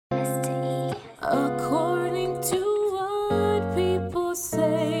According to what people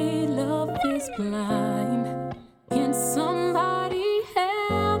say, love is blind. Can somebody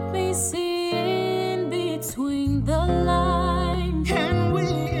help me see in between the lines? Can we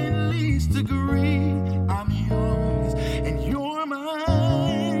at least agree I'm yours and you're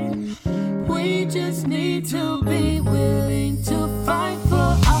mine? We just need to be willing to fight for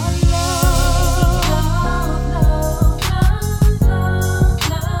our love. Love, love, love,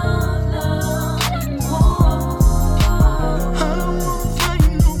 love, love, and more. I don't wanna fight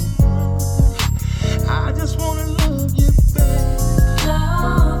no more. I just wanna love you back.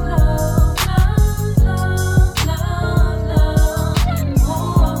 Love, love, love, love, love, and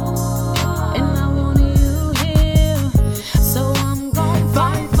more. And I want you here, so I'm gonna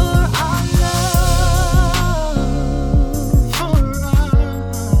fight for our love. For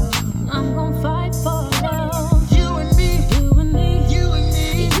us, I'm gonna fight for love. you and me, You and me. you and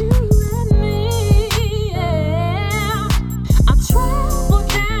me. You and me, yeah. I travel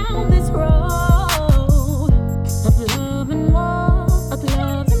down this road of love and war, of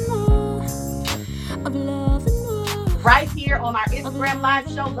love and war, of love and war. Right here on our Instagram live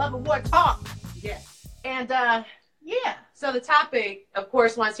show, Love and War Talk. Yes. And yeah, so the topic, of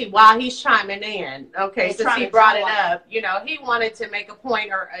course, while he's chiming in, okay, He's since trying he to brought it draw up, he wanted to make a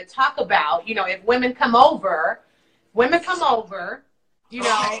point or talk about, if women come over, or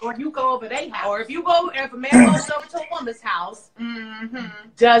You go over their house. or if a man goes over to a woman's house, Mm-hmm.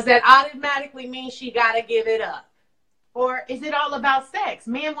 does that automatically mean she got to give it up? Or is it all about sex?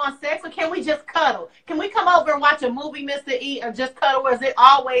 Men want sex, or can we just cuddle? Can we come over and watch a movie, Mr. E, or just cuddle? Or is it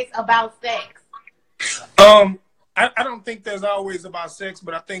always about sex? I don't think there's always about sex,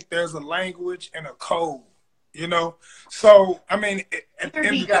 but I think there's a language and a code, So, I mean,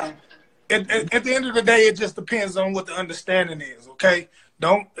 Here we go. at the end of the day, it just depends on what the understanding is, okay?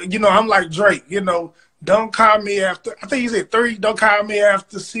 I'm like Drake, don't call me after, I think he said 3, don't call me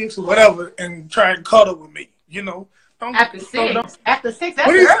after 6 or whatever and try and cuddle with me, Don't, After so 6? don't- After 6,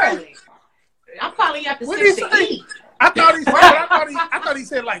 What did that's he say? early. I'm calling you after What 6 did he to say? eat. I thought he said, I thought he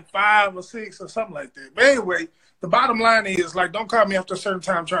said like 5 or 6 or something like that. But anyway, the bottom line is like, don't call me after a certain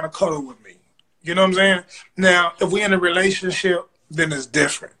time trying to cuddle with me. You know what I'm saying? Now, if we're in a relationship, then it's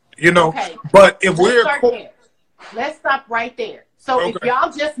different. Okay. But if we're Let's start there. Let's stop right there. So if Okay.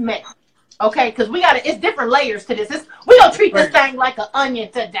 y'all just met, okay, because it's different layers to this. We're going to treat this Right. thing like an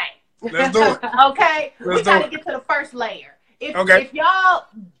onion today. Let's do it. Okay? We Let's got do to it. get to the first layer. Okay. If y'all,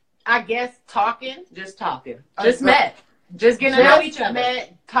 I guess, talking, Just talking. Just met. Just getting to know each other.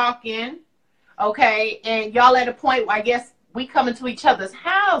 met, talking, okay, and y'all at a point where I guess we come into each other's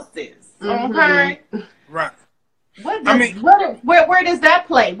houses, okay? Right. What I does, mean- where does that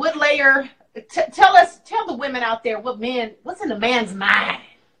play? What layer? Tell the women out there what's in the man's mind.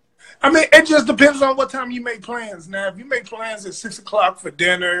 I mean, it just depends on what time you make plans. Now, if you make plans at 6 o'clock for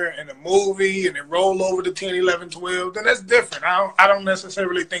dinner and a movie and then roll over to 10, 11, 12, then that's different. I don't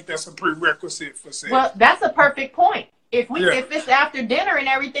necessarily think that's a prerequisite for sex. Well, that's a perfect point. If Yeah. it's after dinner and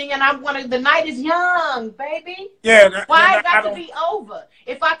everything, and the night is young, baby. Yeah. Why it I got to don't- be over?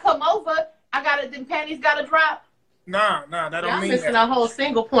 If I come over, them panties gotta drop. Nah, that don't Y'all mean missing that. a whole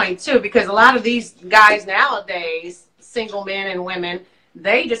single point too, because a lot of these guys nowadays, single men and women,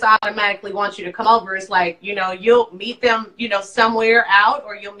 they just automatically want you to come over. It's like, you'll meet them, somewhere out,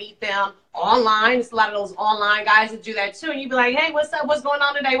 or you'll meet them online. It's a lot of those online guys that do that too. And you be like, hey, what's up? What's going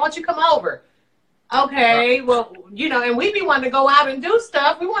on today? Why don't you come over? Okay, well, and we be wanting to go out and do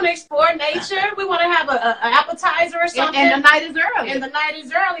stuff. We want to explore nature. We want to have an appetizer or something. And the night is early. And the night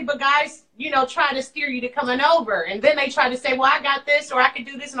is early, but guys, try to steer you to coming over. And then they try to say, well, I got this, or I can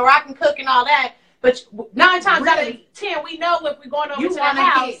do this, or I can cook and all that. But 9 times out of 10, we know if we're going over You to the wanna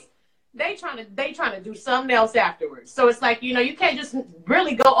house, get- they trying to do something else afterwards. So it's like, you can't just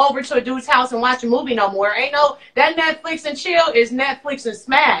really go over to a dude's house and watch a movie no more. That Netflix and chill is Netflix and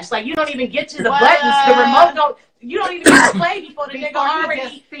smash. Like, you don't even get to the buttons. The remote you don't even get to play before the nigga Before you already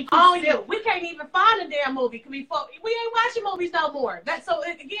just speak on his you. silk. We can't even find a damn movie. We ain't watching movies no more. So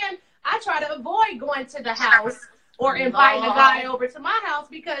again, I try to avoid going to the house or inviting a guy over to my house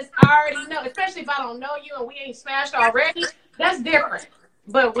because I already know, especially if I don't know you and we ain't smashed already, that's different.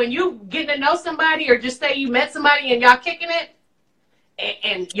 But when you getting to know somebody or just say you met somebody and y'all kicking it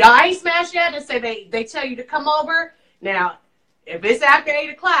and y'all ain't smashed yet and say they tell you to come over, now, if it's after 8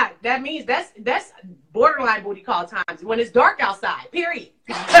 o'clock, that means that's borderline booty call times when it's dark outside, period.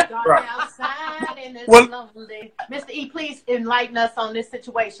 Dark outside and it's Well- lonely. Mr. E, please enlighten us on this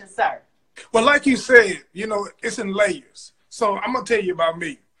situation, sir. Well, like you said, it's in layers. So I'm going to tell you about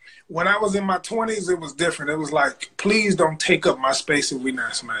me. when I was in my 20s, it was different. It was like, please don't take up my space if we're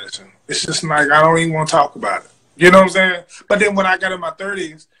not smashing. It's just like, I don't even want to talk about it. You know what I'm saying? But then when I got in my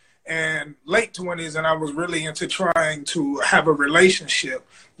 30s and late 20s and I was really into trying to have a relationship,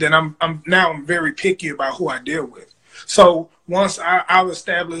 then I'm very picky about who I deal with. So once I've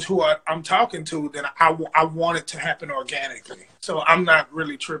established who I'm talking to, then I want it to happen organically. So I'm not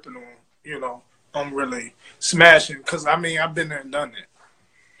really tripping on really smashing, because I mean, I've been there and done it.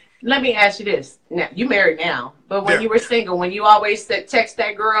 Let me ask you this. Now, you married now, but when Yeah. you were single, when you always text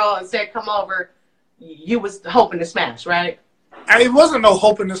that girl and said, come over, you was hoping to smash, right? It wasn't no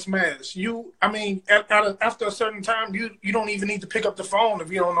hoping to smash. After a certain time, you don't even need to pick up the phone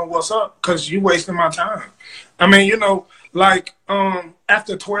if you don't know what's up, because you wasting my time. I mean,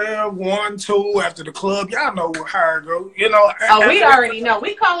 after 12, 1, 2, after the club, y'all know how it goes. Oh, we already know.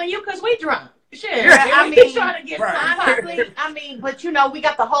 We calling you because we drunk. Shit, Yeah, I I mean, mean, trying to get right. honestly, but we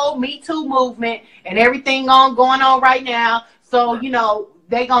got the whole Me Too movement and everything going on right now. So,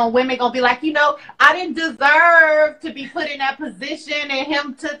 women gonna be like, I didn't deserve to be put in that position and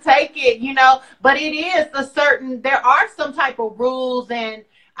him to take it, but it is there are some type of rules, and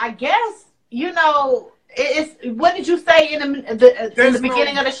I guess, it's, what did you say in the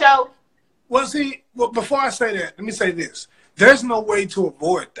beginning of the show? Well, before I say that, let me say this. There's no way to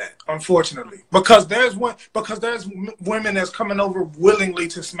avoid that, unfortunately, because there's women that's coming over willingly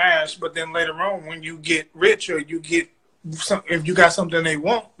to smash, but then later on, when you get rich or if you got something they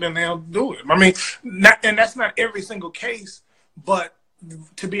want, then they'll do it. I mean, and that's not every single case, but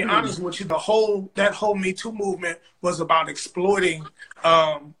to be honest with you, that whole Me Too movement was about exploiting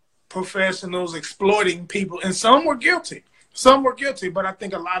professionals, exploiting people, and some were guilty. Some were guilty, but I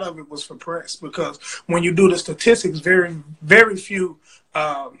think a lot of it was for press, because when you do the statistics, very, very few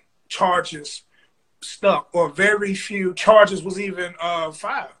charges stuck, or very few charges was even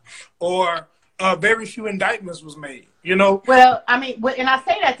filed, or very few indictments was made, Well, I mean, and I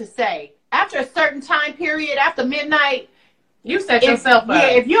say that to say, after a certain time period, after midnight, you set yourself up. Yeah,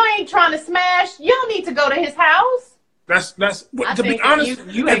 if you ain't trying to smash, you don't need to go to his house. That's I to be think honest.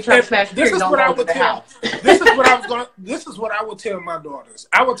 you ain't trying to smash. This is what I would tell. This is what I would tell my daughters.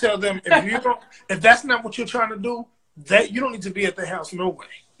 I would tell them, if that's not what you're trying to do, that you don't need to be at the house. No way.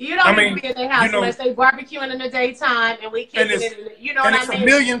 You don't need to be at their house unless they barbecuing in the daytime and we kicking it. You know what I mean? And it's a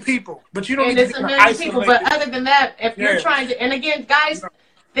million people, but you don't need to be a million people. But other than that, if you're trying to, and again, guys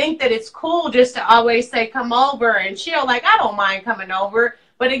think that it's cool just to always say come over and chill. Like, I don't mind coming over.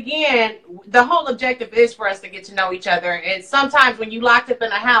 But again, the whole objective is for us to get to know each other. And sometimes when you locked up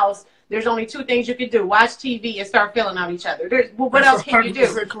in a house, there's only two things you can do: watch TV and start feeling on each other. What else can you do?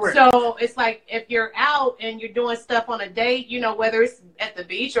 Correct. So it's like, if you're out and you're doing stuff on a date, whether it's at the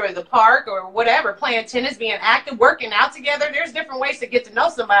beach or the park or whatever, playing tennis, being active, working out together, there's different ways to get to know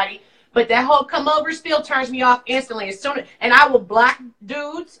somebody. But that whole come over still turns me off instantly. And I will block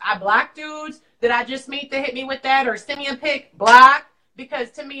dudes. I block dudes that I just meet to hit me with that or send me a pic, block.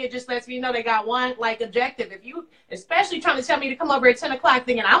 Because to me, it just lets me know they got one objective. If you, especially trying to tell me to come over at 10 o'clock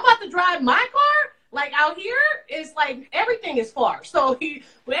thinking I'm about to drive my car, like out here, it's like everything is far. So ain't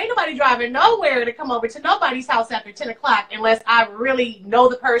nobody driving nowhere to come over to nobody's house after 10 o'clock unless I really know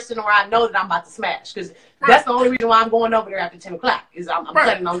the person or I know that I'm about to smash. Because that's the only reason why I'm going over there after 10 o'clock is I'm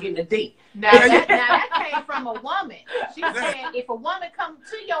planning on getting a date. Now that came from a woman. She said if a woman comes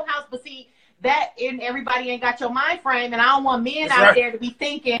to your house, but see, that and everybody ain't got your mind frame, and I don't want men out there to be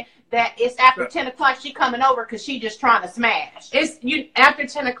thinking that it's after 10 o'clock she coming over because she just trying to smash. It's after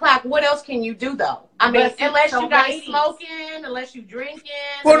 10 o'clock. What else can you do though? I mean, unless you guys smoking, unless you drinking.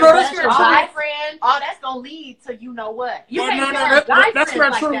 Well, no, that's not true. Guy friend. Oh, that's gonna lead to you know what? You can't have guy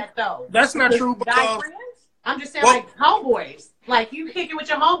friends like that though. That's not true Guy because friends? I'm just saying, like homeboys. Like you kick it with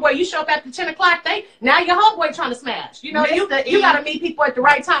your homeboy, you show up after 10 o'clock. Now your homeboy trying to smash. You gotta meet people at the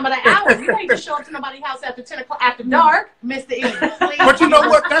right time of the hour. You ain't just show up to nobody's house after 10 o'clock after dark, Mr. E. But you know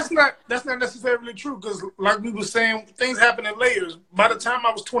what? That's not necessarily true, because like we were saying, things happen in layers. By the time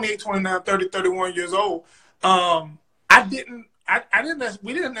I was 28, 29, 30, 31 years old, we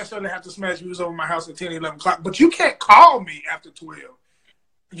didn't necessarily have to smash. We was over my house at 10, 11 o'clock. But you can't call me after 12.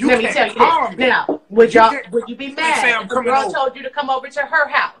 Let me tell you this. Now, would you be mad if the girl told you to come over to her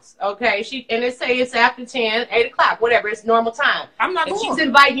house? Okay, and it say it's after 10, 8 o'clock, whatever, it's normal time. I'm not going. If she's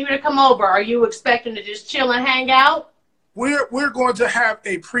inviting you to come over, are you expecting to just chill and hang out? We're going to have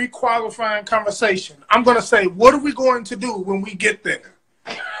a pre-qualifying conversation. I'm going to say, what are we going to do when we get there?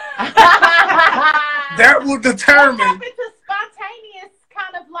 That will determine. What happened to spontaneous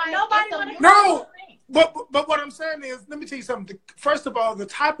kind of like nobody No. But what I'm saying is, let me tell you something. First of all, the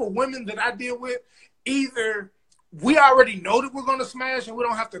type of women that I deal with, either we already know that we're going to smash and we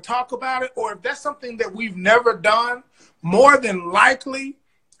don't have to talk about it, or if that's something that we've never done, more than likely,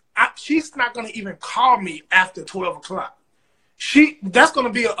 she's not going to even call me after 12 o'clock. That's going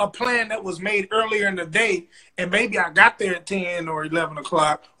to be a plan that was made earlier in the day, and maybe I got there at 10 or 11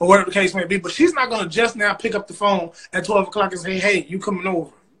 o'clock or whatever the case may be, but she's not going to just now pick up the phone at 12 o'clock and say, hey, you coming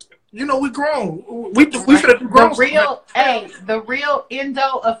over. You know, we grown. We should have grown. The real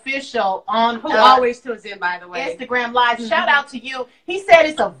Endo official on Who always tunes in, by the way. Instagram Live. Shout out to you. He said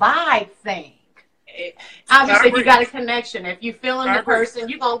it's a vibe thing. Obviously, if you got a connection, if you feeling the person,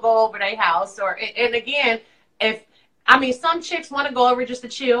 you're going to go over their house. And again, some chicks want to go over just to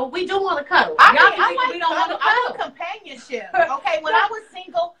chill. We do want to cuddle. We don't want to cuddle. I want companionship. Okay, when I was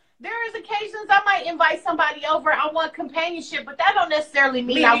single, there is occasions I might invite somebody over. I want companionship, but that don't necessarily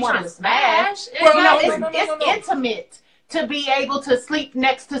mean I want to smash. Well, it's intimate to be able to sleep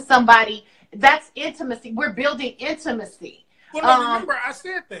next to somebody. That's intimacy. We're building intimacy. Well, remember, I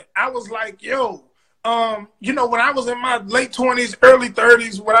said that. I was like, yo, when I was in my late 20s, early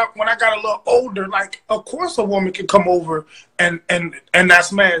 30s, when I got a little older, like, of course a woman can come over and not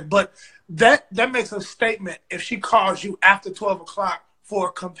smash. But that makes a statement if she calls you after 12 o'clock for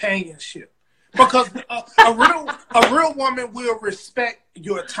companionship. Because a real woman will respect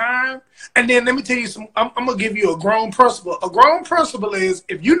your time. And then let me tell you I'm going to give you a grown principle. A grown principle is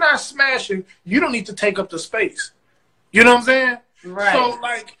if you're not smashing, you don't need to take up the space. You know what I'm saying? Right. So,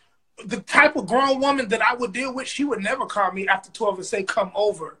 like, the type of grown woman that I would deal with, she would never call me after 12 and say, come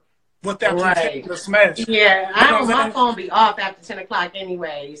over without taking the smash. Yeah, my phone be off after 10 o'clock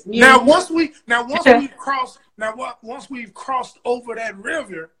anyways. Once we've crossed over that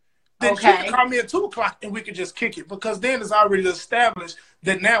river, then she can call me at 2 o'clock and we can just kick it, because then it's already established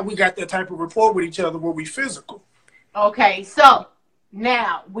that now we got that type of rapport with each other where we physical. Okay, so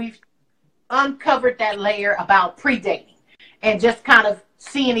now we've uncovered that layer about pre-dating and just kind of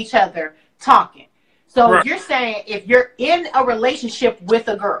seeing each other, talking. So you're saying if you're in a relationship with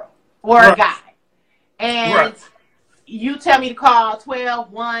a girl or a guy and you tell me to call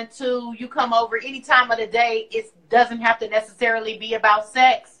 12, 1, 2, you come over any time of the day, it doesn't have to necessarily be about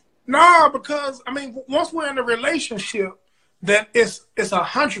sex? No, because, once we're in a relationship, then it's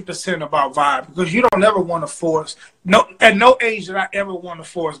 100% about vibe, because you don't ever want to force. At no age did I ever want to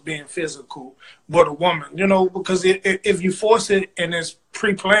force being physical with a woman, because if you force it and it's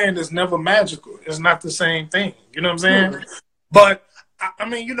pre-planned, it's never magical. It's not the same thing. You know what I'm saying? Mm-hmm. But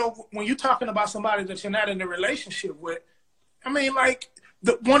when you're talking about somebody that you're not in a relationship with,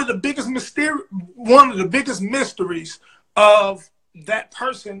 one of the biggest mysteries of that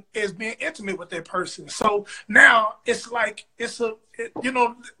person is being intimate with that person. So now it's like that's the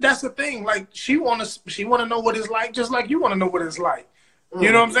thing. Like she wanna know what it's like, just like you want to know what it's like. Mm-hmm.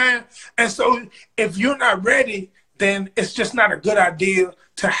 You know what I'm saying? And so if you're not ready, then it's just not a good idea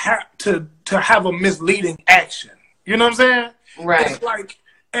to have a misleading action. You know what I'm saying? Right. It's like,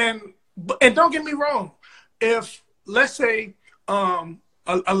 and don't get me wrong. If let's say a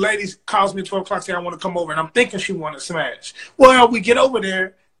lady calls me at 12 o'clock, say I want to come over, and I'm thinking she want to smash. Well, we get over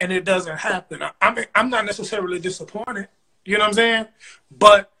there and it doesn't happen. I'm not necessarily disappointed. You know what I'm saying?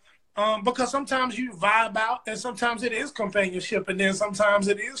 But because sometimes you vibe out, and sometimes it is companionship, and then sometimes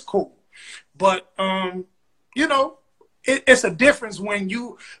it is cool. But it's a difference when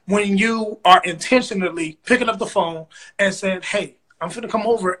you are intentionally picking up the phone and saying, "Hey, I'm finna come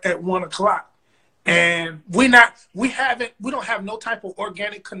over at 1 o'clock." And we don't have no type of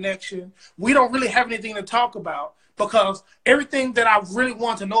organic connection. We don't really have anything to talk about, because everything that I really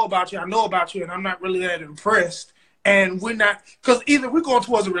want to know about you, I know about you, and I'm not really that impressed. And because either we're going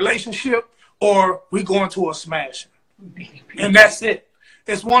towards a relationship or we're going towards smashing. And that's it.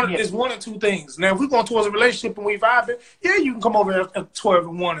 It's one of two things. Now, if we're going towards a relationship and we vibing, yeah, you can come over at 12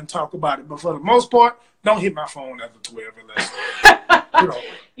 and 1 and talk about it. But for the most part, don't hit my phone after 12 unless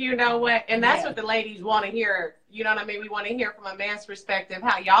You know what? And that's what the ladies want to hear. You know what I mean? We want to hear from a man's perspective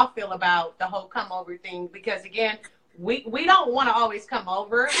how y'all feel about the whole come over thing. Because again, we don't want to always come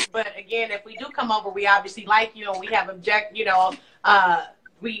over, but again, if we do come over, we obviously like you and we have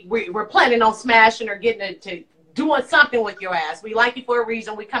we're planning on smashing or getting to doing something with your ass. We like you for a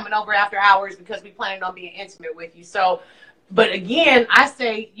reason. We coming over after hours because we planning on being intimate with you. So, but again, I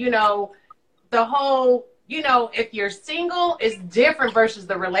say, the whole, if you're single, it's different versus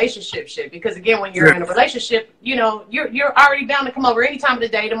the relationship shit. Because again, when you're in a relationship, you're already bound to come over any time of the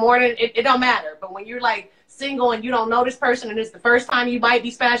day, the morning, it don't matter. But when you're like single and you don't know this person and it's the first time you might be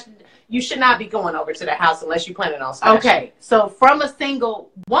smashing, you should not be going over to the house unless you're planning on smashing. Okay, so from a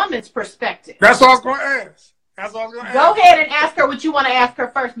single woman's perspective. That's what I was going to ask. That's all I was gonna Go ask. ahead and ask her what you want to ask her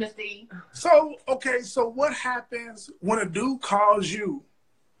first, Mr. E. So, okay, so what happens when a dude calls you?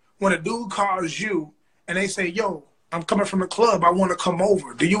 When a dude calls you and they say, "Yo, I'm coming from the club. I want to come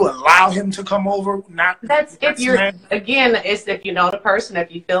over." Do you allow him to come over? That's if you're smash? again. It's if you know the person,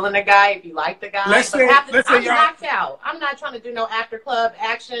 if you feeling the guy, if you like the guy. Let's But say I'm y'all. knocked out. I'm not trying to do no after club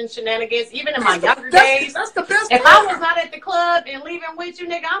action shenanigans. Even in my That's younger the, days, that's the best. if part. I was not at the club and leaving with you,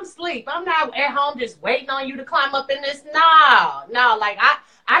 nigga, I'm asleep. I'm not at home just waiting on you to climb up in this. No. Like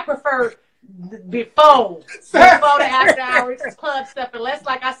I prefer before the after hours club stuff. Unless,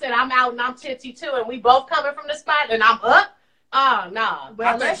 like I said, I'm out and I'm tipsy too, and we both coming from the spot and I'm up. Oh no.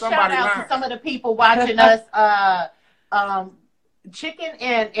 Well, think let's shout somebody out lying. to some of the people watching us. Chicken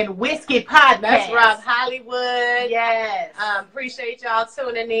and Whiskey podcast. That's Rob Hollywood. Yes. Appreciate y'all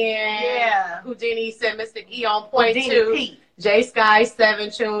tuning in. Yeah. Houdini said Mr. E on point Houdini too. Pete. J Sky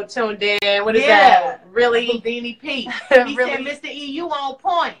 7 tuned in. What is Yeah. that? Really? Houdini Pete. He Really? said, "Mr. E, you on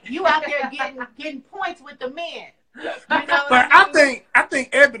point. You out there getting points with the men." You know what But I I think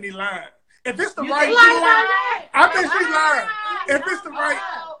Ebony lying. If it's the You right think dude, she lying? I think she's lying. If it's the right,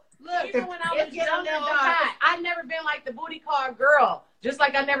 Look, even when I was It's getting younger, a little dog, hot. I've never been like the booty call girl. Just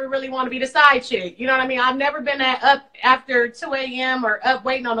like I never really want to be the side chick. You know what I mean? I've never been up after 2 a.m. or up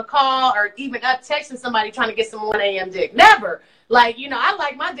waiting on a call or even up texting somebody trying to get some 1 a.m. dick. Never. Like, you know, I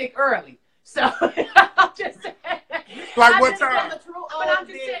like my dick early. So I'm just saying. like I what just time? tell the truth, but I'm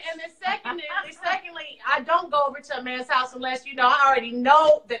just saying. And then secondly, I don't go over to a man's house unless, you know, I already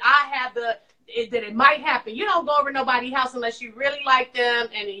know that I have that it might happen. You don't go over nobody's house unless you really like them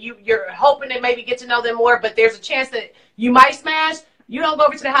and you're hoping to maybe get to know them more, but there's a chance that you might smash. You don't go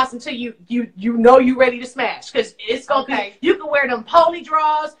over to the house until you know you're ready to smash, because it's gonna be. You can wear them poly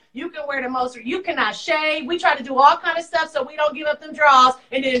draws. You can wear the most. You cannot shave. We try to do all kind of stuff so we don't give up them draws.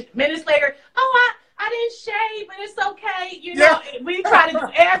 And then minutes later, I didn't shave, but it's okay. You know, we try to do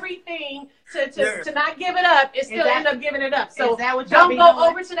everything to not give it up and still end up giving it up. So Is that what y'all don't be go doing?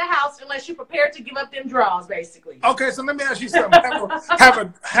 over to the house unless you're prepared to give up them draws, basically. Okay, so let me ask you something.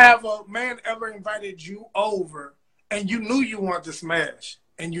 Have a man ever invited you over and you knew you wanted to smash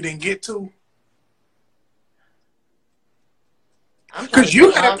and you didn't get to? Because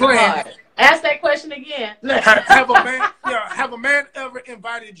you had plans. Ask that question again. Have a man ever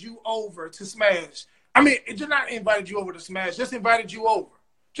invited you over to smash? I mean, it did not invited you over to smash. Just invited you over.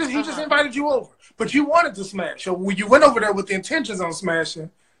 He just invited you over, but you wanted to smash. So you went over there with the intentions on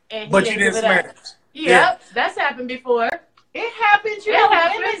smashing, but you didn't smash. Yep, that's happened before. It happens. You It know,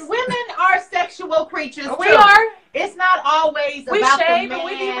 happens. women are sexual creatures. We too. are. It's not always We about shave the and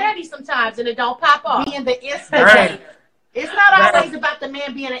we be man ready sometimes, and it don't pop off. being the instigator. It's not always about the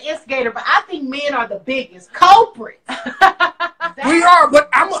man being an instigator, but I think men are the biggest culprits. We are, but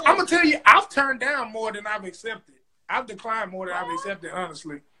I'm gonna tell you, I've turned down more than I've accepted. I've declined more than I've accepted,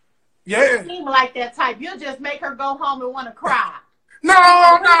 honestly. Yeah. Seem like that type. You'll just make her go home and want to cry. No,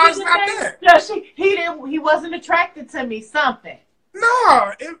 it's not that. No, he wasn't attracted to me. Something.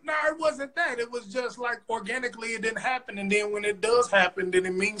 No, it wasn't that. It was just like organically it didn't happen, and then when it does happen, then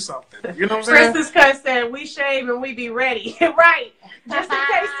it means something. You know what I'm saying? Princess Cut said, we shave and we be ready. Right. Just in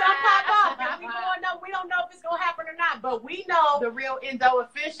case some pop off. Now, we don't know if it's going to happen or not, but we know The real Indo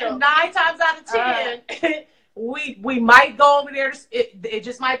official. 9 times out of 10, we might go over there. It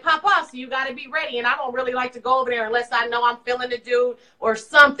just might pop off, so you got to be ready. And I don't really like to go over there unless I know I'm feeling the dude or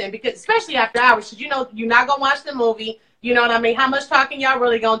something, because especially after hours, because you know you're not going to watch the movie. You know what I mean? How much talking y'all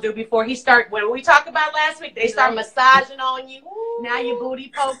really gonna do before he start? When we talked about last week, they start massaging on you. Now your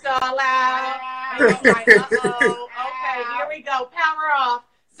booty poked all out. And you're like, uh-oh, okay, here we go, power off.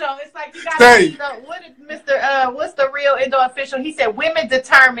 So it's like you gotta Say. be the. What's the real Indo official? He said women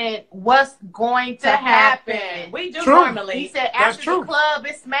determine what's going to happen. We do True. normally. He said That's after true. the club,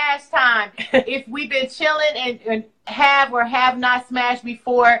 it's smash time. If we've been chilling and have or have not smashed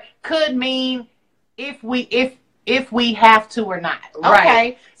before, could mean if we have to or not. Okay.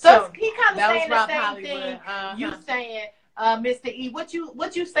 Right. So, So, he kind of that was saying the Rob same Hollywood. thing Uh-huh. you saying, Mr. E.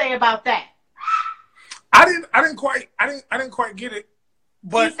 What you say about that? I didn't quite get it,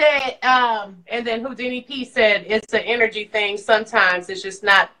 but He said, And then Houdini P said it's an energy thing. Sometimes it's just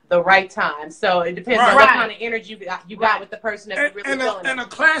not the right time. So it depends on what Right. kind of energy you got with the person if you're really feeling it. a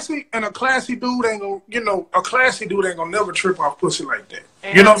classy dude ain't gonna a classy dude ain't gonna never trip off pussy like that.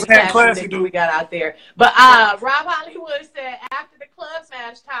 And You know what I'm saying? how Classy many dude. we got out there. But Rob Hollywood said after the club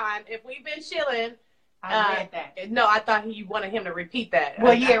smash time, if we've been chilling. I read that. No, I thought you wanted him to repeat that.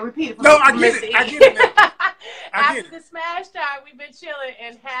 Well, yeah, repeat it. For No, me. I get it. I get it. Now. I get After it. the smash time, we've been chilling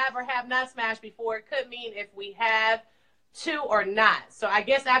and have or have not smashed before. It could mean if we have to or not. So I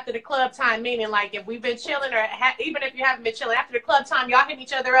guess after the club time, meaning like if we've been chilling or even if you haven't been chilling, after the club time, y'all hit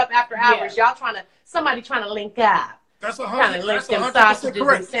each other up after hours. Y'all somebody trying to link up. That's Trying to link them 100% sausages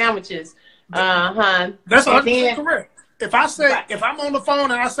correct. and sandwiches. Uh-huh. That's And 100% then- correct. If I say, Right. if I'm on the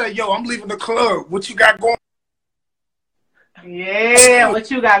phone and I say, yo, I'm leaving the club, what you got going? Yeah, what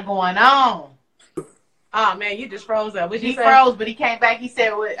you got going on? Oh man, you just froze up. What'd you He say? froze, but he came back. He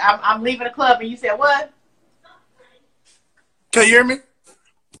said, I'm leaving the club. And you said, what? Can you hear me?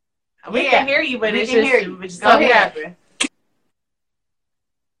 We Yeah, can hear you, but we it's can just, hear you. it's just Go something ahead.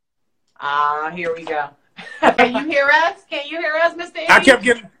 happened. Here we go. Can you hear us? Can you hear us, Mr. I Eddie? kept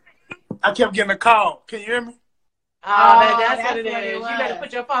getting a call. Can you hear me? That's what it what is. it You better was.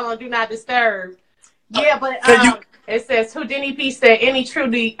 put your phone on Do Not Disturb. Yeah, but Can you? It says Houdini P said any true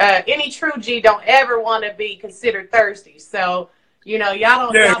G don't ever want to be considered thirsty. So y'all don't.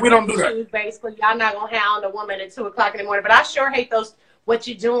 Yeah, y'all we don't pick do and that. choose, basically, y'all not gonna hound a woman at 2:00 in the morning. But I sure hate those "what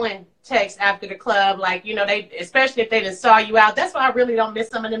you doing" texts after the club. Like they, especially if they done saw you out. That's why I really don't miss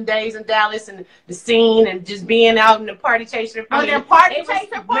some of them days in Dallas and the scene and just being out in the party chasing. them party it was-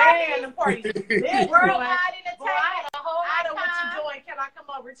 chaser parties? Man, the parties. worldwide Boy, I had a whole lot of "what you icon. doing? Can I come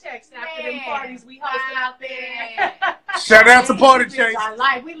over?" text after them Man, parties we hosted out there. Shout out to Party We lived Chase. our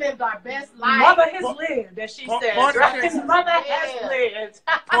life. We lived our best life. Mother has lived, as she says. Party Right? Chase. Mother Yeah. has lived.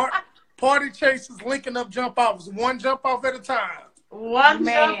 Party Chasers linking up jump offs, one jump off at a time. One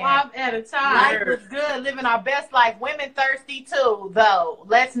Man. jump off at a Life time. was good, living our best life. Women thirsty too, though.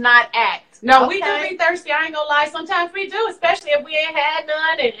 Let's not act. No, we do Okay? be thirsty. I ain't gonna lie. Sometimes we do, especially if we ain't had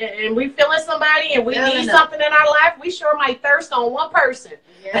none and we feeling somebody and we Feeling need them. something in our life. We sure might thirst on one person.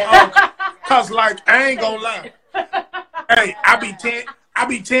 Yeah. Cause like I ain't gonna lie. Hey, I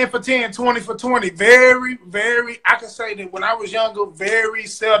be 10 for 10, 20 for 20. Very, very, I can say that when I was younger, very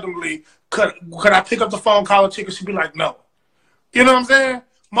seldomly could I pick up the phone, call a chick, and she'd be like, no. You know what I'm saying?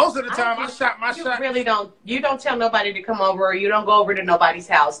 Most of the time I shot my You shot. really don't. You don't tell nobody to come over, or you don't go over to nobody's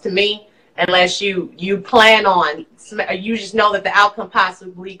house. To me, unless you plan on, you just know that the outcome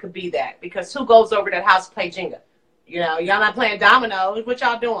possibly could be that. Because who goes over to the house to play Jenga? Y'all not playing dominoes. What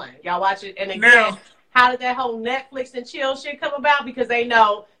y'all doing? Y'all watch it. And again, Now- how did that whole Netflix and chill shit come about? Because they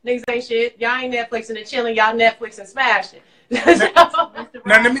know niggas ain't shit. Y'all ain't Netflixing and chilling. Y'all Netflix and smashing.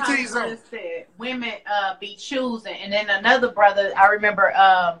 Now, let me tell you something. Said, women be choosing, and then another brother. I remember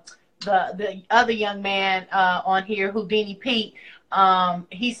the other young man on here, Houdini Pete.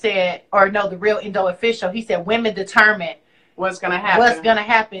 He said, or no, the real Indo official. He said, women determine What's gonna happen? what's gonna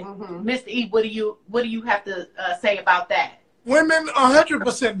happen. Mhm. Mr. E, what do you have to say about that? Women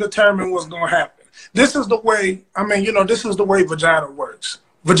 100% determine what's gonna happen. This is the way. I mean, this is the way vagina works.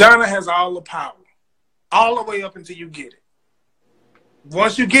 Vagina has all the power, all the way up until you get it.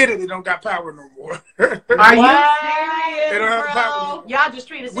 Once you get it, it don't got power no more. Are you What? serious, They don't have bro? power. Y'all just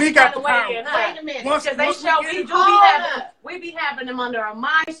treat us We any got kind of the power. way in, huh? Wait a minute. Once- Because they once we show get we it- do Hold be having, up. we be having them under a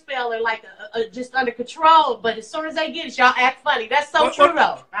mind spell and like just under control. But as soon as they get it, y'all act funny. That's so Well, true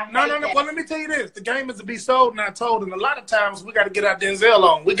well, though. I hate No. that. Well, let me tell you this: the game is to be sold, not told, and a lot of times we got to get our Denzel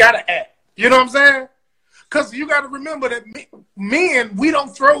on. We got to act. You know what I'm saying? Because you got to remember that men, we don't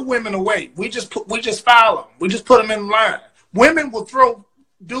throw women away. We just file them. We just put them in line. Women will throw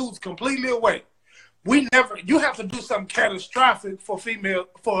dudes completely away. We never. You have to do something catastrophic for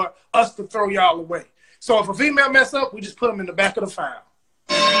us to throw y'all away. So if a female mess up, we just put them in the back of the file.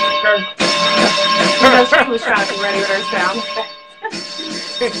 Okay? She was trying to ready with her sound.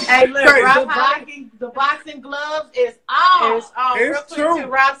 Hey, look, Hey, Rob The boxing gloves is off. real It's quick true. too.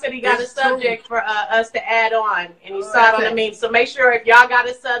 Rob said he got It's a subject for us to add on, and he Oh, saw it on okay. the meme. So make sure if y'all got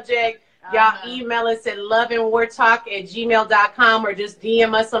a subject, y'all Uh-huh. email us at loveandwartalk@gmail.com or just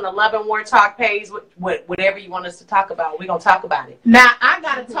DM us on the Love and War Talk page. Whatever you want us to talk about, we're gonna talk about it. Now I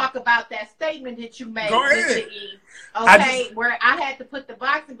got to talk about that statement that you made, Go ahead. Mr. E. Okay, where I had to put the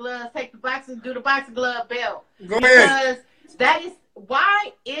boxing gloves, do the boxing glove belt. Go ahead. Because that is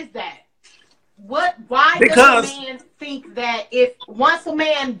why is that? Why Because- does a man think that if once a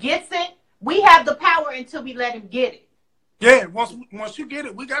man gets it, we have the power until we let him get it? Yeah, once you get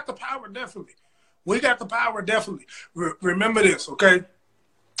it, we got the power, definitely. We got the power, definitely. Remember this, okay?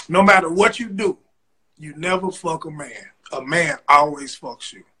 No matter what you do, you never fuck a man. A man always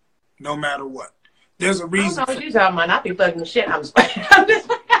fucks you, no matter what. There's a I don't reason know for what you talking about. I be fucking the shit. I'm just playing. I'm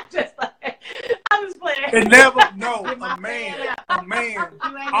just playing. it. Never, no, my a man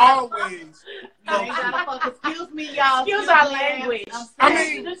You ain't always You ain't fucks you. gotta fuck. Excuse me, y'all. Excuse our me, ma'am. language. I'm I sorry.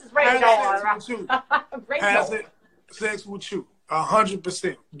 mean, This is radio. has sex with you. Radio. Has it sex with you.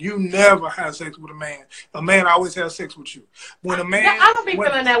 100%. You never have sex with a man. A man always has sex with you. When a man, I don't be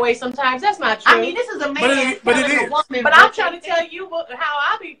feeling that way sometimes. That's not true. I mean, this is a man but it telling a is. woman. But I'm trying to tell you how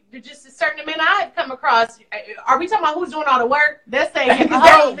I be just certain men I've come across. Are we talking about who's doing all the work? Let's say No, Who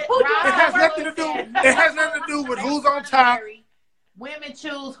doing it has all the nothing to work? do. It has nothing to do with who's on top. Women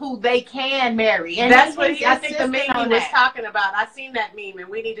choose who they can marry, and That's what he's I think the insisting meme on he was that. talking about. I seen that meme, and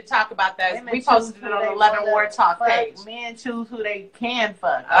we need to talk about that. Women We posted choose it who on they the 11 wanna Ward Talk fuck. page. Men choose who they can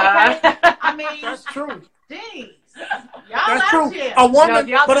fuck. Uh, Okay, I mean, That's true. jeez, y'all That's out true. here. A woman,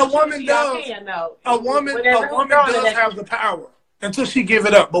 y'all but a don't woman choose, y'all does. can, though. A woman Whatever who's throwing it does at have you. the power until she give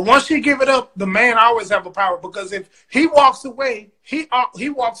it up. But once she give it up, the man always have a power, because if he walks away, he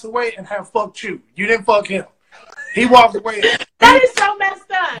walks away and have fucked you. You didn't fuck him. He walked away. That is so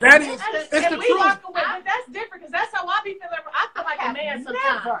messed up. That is, That's- it's if the we truth. walk away, but that's different because that's how I be feeling. I feel like a man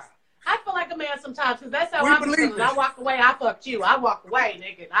sometimes. Never. I feel like a man sometimes because that's how We I be believe feeling. this. I walk away, I fucked you. I walk away,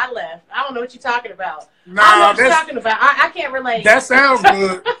 nigga. I left. I don't know what you're talking about. Nah, I don't know what you're that's- talking about. I can't relate. That sounds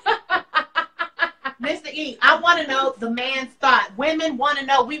good. Mr. E, I want to know the man's thought. Women want to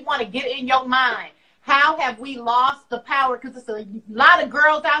know. We want to get in your mind. How have we lost the power? Because it's a lot of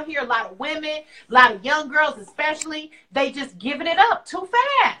girls out here, a lot of women, a lot of young girls especially. They just giving it up too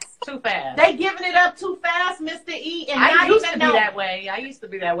fast. Too fast. They giving it up too fast, Mr. E, and I not used even to be know. that way. I used to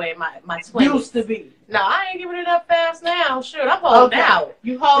be that way in my 20s. Used to be. No, I ain't giving it up fast now. Shoot, I'm holding out.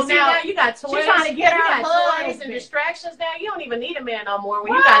 You But hold see, now out. you got toys. She's trying to get you her got husband. toys and distractions now. You don't even need a man no more.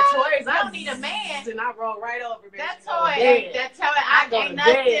 When you What? got toys, You I don't need a man. And I roll right over, bitch. That and go to toy, bed. that toy, I go ain't to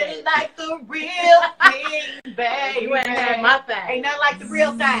nothing bed. like the real thing, baby. You ain't had my thing. Ain't nothing like the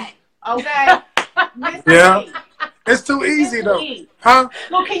real thing. Okay, Mr. Yeah. E. It's too easy Mr. though, E. huh?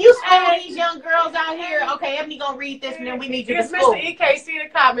 Well, can you school these young girls out here? Okay, Ebony gonna read this, and then we need you to Because school. Mr. EK see the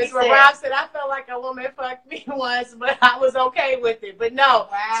comments He where said- Rob said, I felt like a woman fucked me once, but I was okay with it. But no,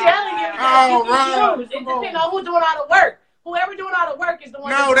 Wow. telling you that Oh, you Rob, can choose. It come on. depends on who's doing all the work. Whoever doing all the work is the one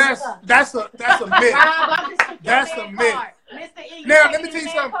No, that does that's a myth. Rob, I'm just taking That's your a man myth. card. Mr. E, you Now taking let me his tell you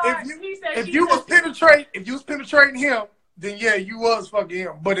man something. card? If you was penetrating him, then yeah, you was fucking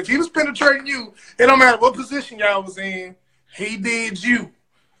him. But if he was penetrating you, it don't matter what position y'all was in. He did you.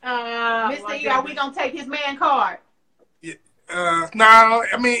 Mr. E, are we gonna take his man card? Nah,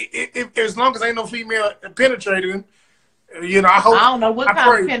 I mean, if as long as ain't no female penetrating him, you know, I hope. I don't know what I kind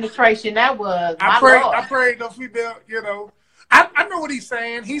pray. of penetration that was. I My pray. Lord. I pray no female. You know, I know what he's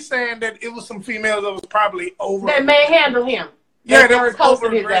saying. He's saying that it was some females that was probably over. That manhandle him. Yeah, They that were was toasting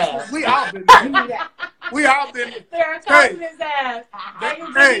over his aggressive. ass. We all been there. We all been. They're Hey. toasting his ass.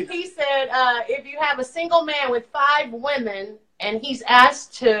 Hey. He said, if you have a single man with 5 women and he's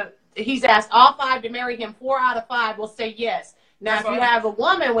asked all 5 to marry him, 4 out of 5 will say yes. Now, That's if you right. have a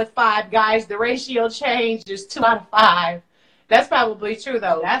woman with 5 guys, the ratio changes 2 out of 5. That's probably true,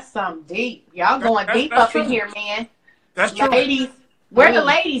 though. That's something deep. Y'all going That's- deep that's up in true. here, man. That's true. Ladies, where the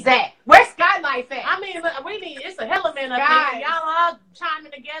ladies at? Where's Skylife at? I mean, look, it's a hell of men up Guys. there. Y'all all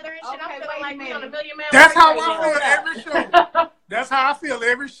chiming together and shit. Okay, I'm feeling wait a like we on a minute. Million Man. That's how Race I right feel now. every show. That's how I feel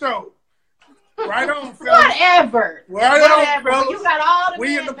every show. Right on, fellas. Whatever. Right on, Whatever. fellas. You got all the We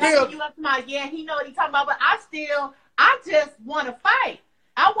in men the backing building. you up to my, yeah, he know what he talking about, but I just want to fight.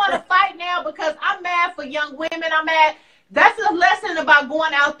 I want to fight now because I'm mad for young women. I'm mad. That's a lesson about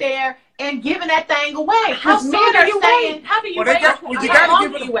going out there and giving that thing away. How Because soon men do you are saying, wait? How do you Well, they wait? got- well, you How gotta long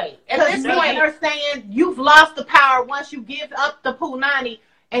give it do a- you wait? At because this men point, are saying you've lost the power once you give up the Punani.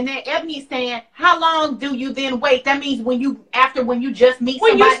 And then Ebony's saying, how long do you then wait? That means when you just meet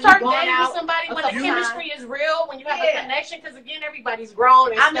when somebody, you start going dating out with somebody, a when the couple chemistry times. is real, when you have Yeah. a connection, because again, everybody's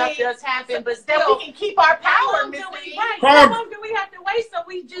grown and I stuff mean, does happen, but that still, we can keep our how power, long do Mr. we E. wait? Come How on. long do we have to wait so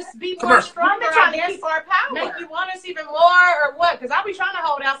we just be Come more on. stronger? Women trying I to guess keep our power. make you want us even more, or what? Because I be trying to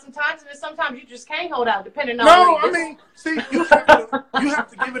hold out sometimes, and then sometimes you just can't hold out, depending on. No, what it I is. mean, see, you have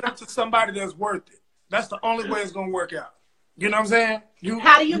to give it up to somebody that's worth it. That's the only way it's gonna work out. You know what I'm saying?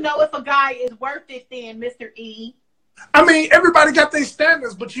 How do you know if a guy is worth it then, Mr. E? I mean, everybody got their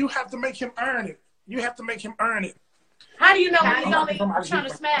standards, but you have to make him earn it. You have to make him earn it. How do you know How when do he's you only know? trying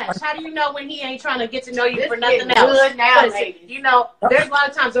to smash? How do you know when he ain't trying to get to know you This for nothing getting else? good now, Listen, ladies. you know, there's a lot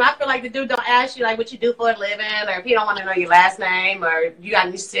of times when I feel like the dude don't ask you like what you do for a living, or if he don't want to know your last name, or if you got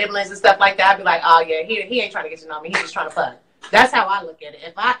any siblings and stuff like that. I'd be like, oh yeah, he ain't trying to get to know me. He's just trying to fuck. That's how I look at it.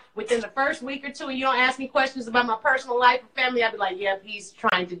 If within the first week or two, and you don't ask me questions about my personal life and family, I'd be like, yep, he's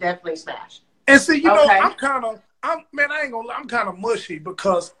trying to definitely smash. And see, you know, Okay. I ain't gonna lie, I'm kind of mushy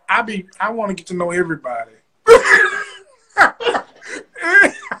because I want to get to know everybody.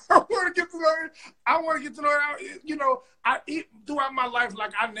 I want to get to know, you know, throughout my life,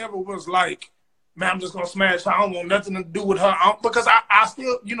 like I never was like man, I'm just gonna smash her. I don't want nothing to do with her. Because I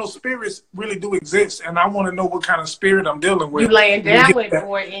still, spirits really do exist, and I want to know what kind of spirit I'm dealing with. You laying down with,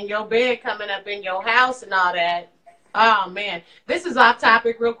 or in your bed, coming up in your house and all that. Oh man, this is off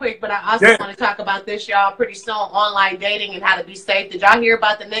topic real quick, but I also want to talk about this, y'all, pretty soon. Online dating and how to be safe. Did y'all hear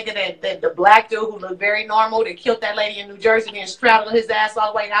about the nigga that the black dude who looked very normal that killed that lady in New Jersey and straddled his ass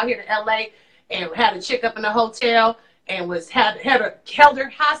all the way out here to LA and had a chick up in the hotel and held her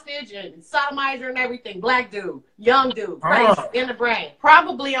hostage and sodomized her and everything? Black dude, young dude, crazy in the brain.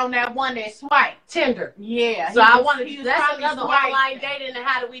 Probably on that one that swiped. Tinder. Yeah. So I wanted to, that's another online dating and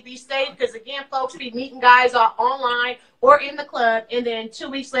how do we be safe? Because again, folks be meeting guys online or in the club, and then 2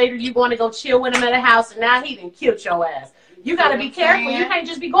 weeks later you want to go chill with him at a house, and now he done killed your ass. You got to be careful. You can't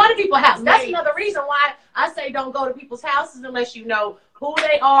just be going to people's house. That's another reason why I say don't go to people's houses unless you know who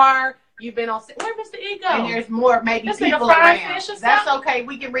they are. You've been on. Where Mr. E go? And there's more maybe That's people like a fried around. fish or That's something? okay.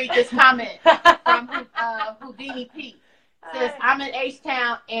 We can read this comment from Houdini Pete. Says, I'm in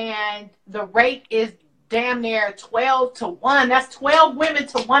H-Town and the rate is damn near 12 to 1. That's 12 women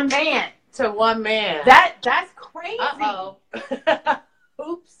to one man. To one man. That's crazy. Uh-oh.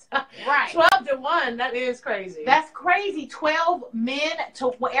 Oops. Right. 12 to 1. That is crazy. That's crazy. 12 men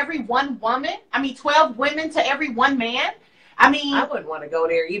to every one woman. 12 women to every one man. I wouldn't want to go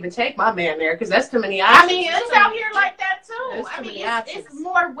there, even take my man there, because that's too many options. It's out here like that too. It's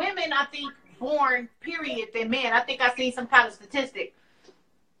more women, I think, born, period, than men. I think I seen some kind of statistic.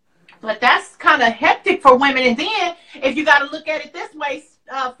 But that's kind of hectic for women. And then, if you got to look at it this way,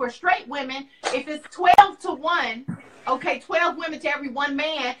 for straight women, if it's 12 to 1, 12 women to every one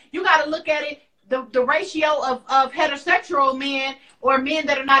man, you got to look at it, the ratio of heterosexual men or men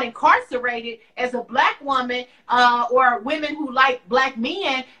that are not incarcerated as a black woman or women who like black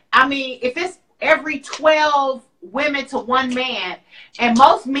men. If it's every 12 women to one man, and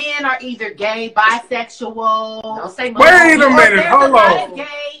most men are either gay, bisexual. Don't say Wait a minute, hold on.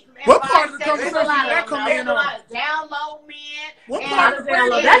 Gay, what part of the conversation there's that come in a lot of down low men. What and part of the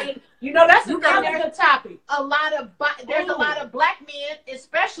that's another good topic. There's a lot of black men,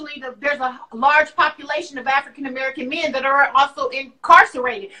 especially there's a large population of African American men that are also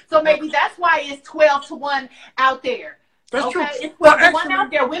incarcerated. So maybe that's why it's 12 to 1 out there. That's true. It's 12 to 1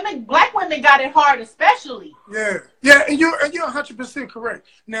 out there. Black women got it hard, especially. Yeah, and you're 100% correct.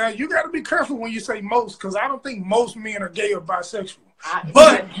 Now you got to be careful when you say most, because I don't think most men are gay or bisexual.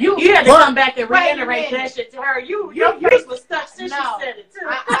 But you had to come back and reiterate that shit to her. Your face was stuck since you said it too.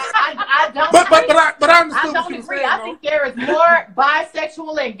 I don't. But I understand. I don't agree. I think there is more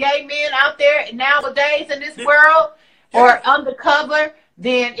bisexual and gay men out there nowadays in this world, or undercover,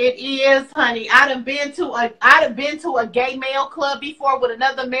 than it is, honey. I'd have been to a gay male club before with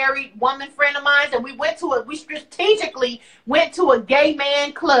another married woman friend of mine, and we strategically went to a gay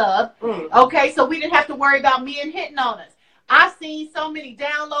man club. Okay, so we didn't have to worry about men hitting on us. I've seen so many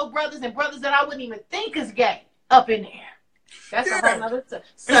down low brothers and brothers that I wouldn't even think is gay up in there. That's a whole other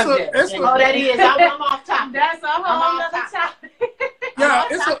subject. That is. I'm off topic. That's a whole other topic. Yeah,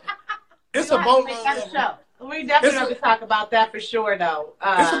 it's a boatload of them. We definitely have to talk about that for sure, though.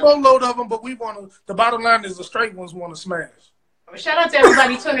 It's a boatload of them, but the bottom line is the straight ones want to smash. Shout out to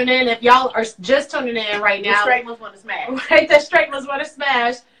everybody tuning in. If y'all are just tuning in right now, the straight ones want to smash. Right, the straight ones want to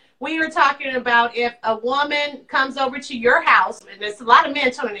smash. We were talking about if a woman comes over to your house, and there's a lot of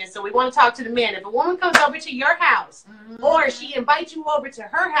men tuning in, so we want to talk to the men. If a woman comes over to your house, or she invites you over to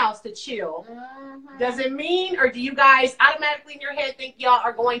her house to chill, does it mean, or do you guys automatically in your head think y'all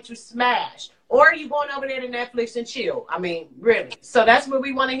are going to smash? Or are you going over there to Netflix and chill? Really. So that's what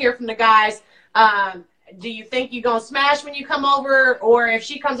we want to hear from the guys. Do you think you're going to smash when you come over? Or if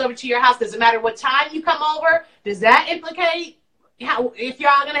she comes over to your house, does it matter what time you come over? Does that implicate if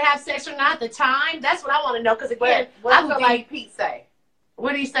y'all going to have sex or not, the time? That's what I want to know. Because again, I feel like Pete say.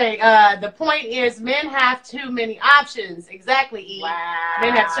 What do you say? The point is men have too many options. Exactly, E. Wow.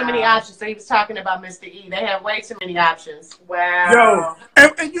 Men have too many options. So he was talking about Mr. E. They have way too many options. Wow. Yo,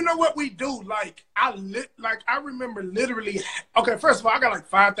 and you know what we do? I remember literally. Okay, first of all, I got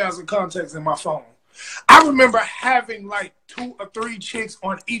 5,000 contacts in my phone. I remember having 2 or 3 chicks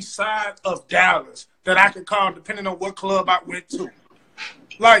on each side of Dallas that I could call depending on what club I went to.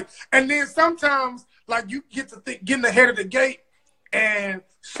 And then sometimes you get to getting ahead of the gate. And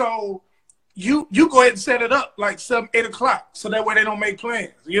so you go ahead and set it up 7, 8 o'clock, so that way they don't make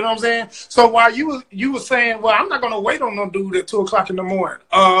plans. You know what I'm saying? So while you were saying, well, I'm not gonna wait on no dude at 2 o'clock in the morning.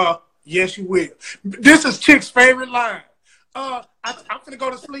 Yes, you will. This is Chick's favorite line. I'm gonna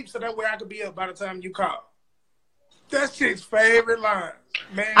go to sleep so that way I can be up by the time you call. That's Chick's favorite line.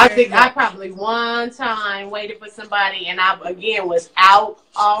 Man, I think I probably one time waited for somebody and I again was out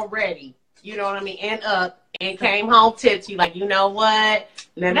already. you know what I mean, and up, and came home tipsy, like, you know what?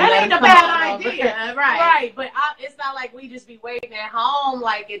 Let me That let ain't him a come bad on over. idea, right? Right, but it's not like we just be waiting at home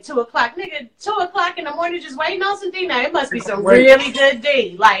like at 2 o'clock. Nigga, 2 o'clock in the morning just waiting on some D. Now, it must be some wait. really good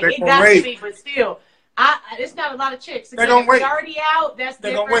D. Like, They it gonna got wait. to be, but still. It's not a lot of chicks. They Again, gonna if we wait. already out, that's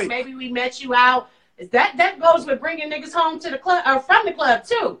They gonna different. wait. Maybe we met you out. That goes with bringing niggas home to the club or from the club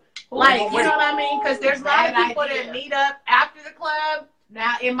too. Like, gonna you wait. know what I mean? Because there's a lot of Bad people idea. that meet up after the club.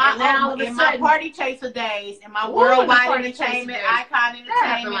 Now in And now all my of a in my sudden- party chaser days, in my Ooh, the worldwide party chaser entertainment, days. icon That happened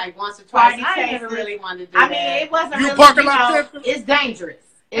entertainment. like once or twice. Party I never chasers. really wanted to do I that. mean, it wasn't You really, parking lot tipsing? it's dangerous.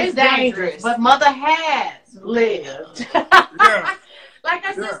 It's dangerous. But mother has lived. Yeah. Like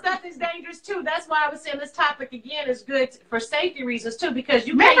I said, Yeah. stuff is dangerous too. That's why I was saying this topic again is good for safety reasons too, because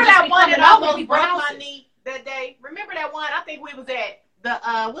you Remember can't just that be one coming that over almost people's broke my houses. knee that day? Remember that one? I think we was at the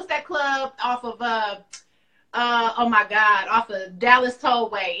what's that club off of oh my God, off of Dallas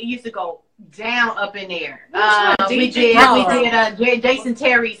Tollway. It used to go down up in there. Which one? We DJ? did Jason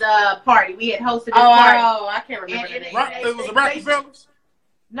Terry's party. We had hosted this party. Oh, I can't remember the And name. It was the Rockefellers.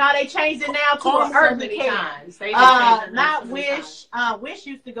 No, they changed it now to Call an me So urban many care. times. They just changed the name Not so many Wish. times. Wish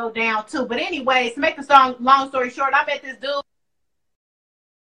used to go down too. But anyways, to make the long story short, I met this dude.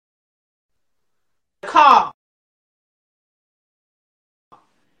 Call.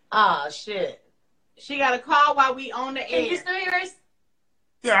 Oh shit. She got a call while we on the Can you air. still hear us?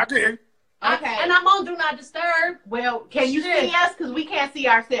 Yeah, I did. Okay. And I'm on Do Not Disturb. Well, can you Shit. see us? Because we can't see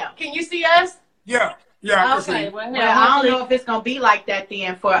ourselves. Can you see us? Yeah. Yeah, I can Okay. see. Well, Well, I don't know if it's gonna be like that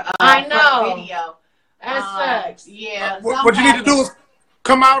then for I for know. the video. That sucks. Yeah. What you need to do is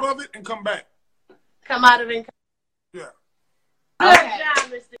come out of it and come back. Come out of it. Yeah. Good Okay.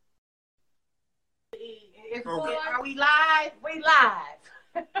 job, Mr. Okay. Are we live? We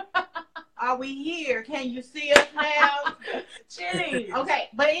live. Are we here? Can you see us now? Jeez. Okay,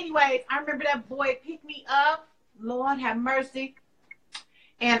 but anyways, I remember that boy picked me up. Lord have mercy.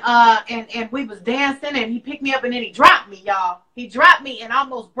 And we was dancing and he picked me up and then he dropped me, y'all. He dropped me and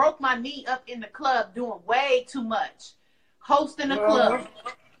almost broke my knee up in the club doing way too much. Hosting the club.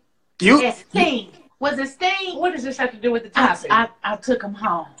 You And Sting. Was it Sting? What does this have to do with the topic? I took him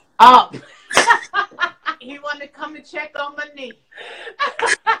home. Oh. He wanted to come and check on my knee.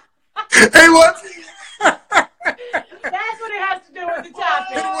 Hey, what? That's what it has to do with the He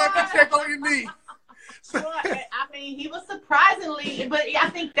topic. wanted to check on your knee. Well, I mean, he was surprisingly, but I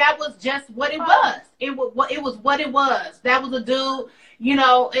think that was just what it was. It was what it was. That was a dude, you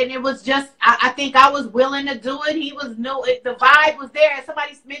know, and it was just. I think I was willing to do it. He was the vibe was there.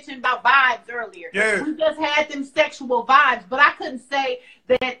 Somebody mentioned about vibes earlier. Yeah. We just had them sexual vibes, but I couldn't say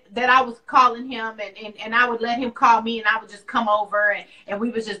that I was calling him and I would let him call me and I would just come over and we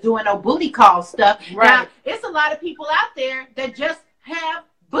was just doing no booty call stuff. Right. Now, it's a lot of people out there that just have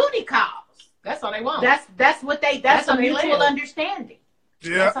booty calls. That's all they want. That's what that's how a they mutual live. understanding.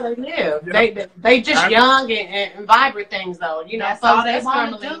 Yeah. That's how they live. Yeah. They just young and vibrant things though. You know, That's folks, all they that's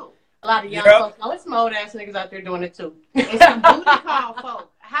want normally to do. a lot of young Yeah. folks. Oh, it's some old ass niggas out there doing it too. It's some booty call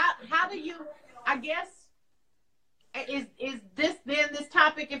folk. How do you? I guess is this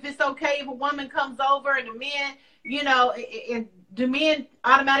topic? If it's okay if a woman comes over and the men, you know, and do men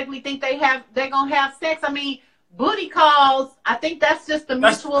automatically think they're gonna have sex? I mean, booty calls. I think that's just a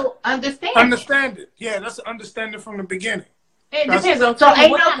mutual understanding. Understand it. Yeah, that's an understanding from the beginning. It That's- depends on So ain't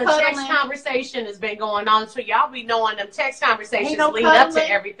what no kind of text cuddling. conversation has been going on. So y'all be knowing them text conversations Ain't no lead up to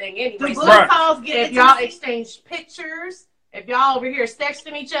cuddling. everything Do anyway. booty So Right. calls get if into y'all the- exchange pictures, if y'all over here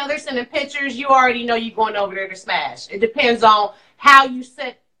sexting each other, sending pictures, you already know you're going over there to smash. It depends on how you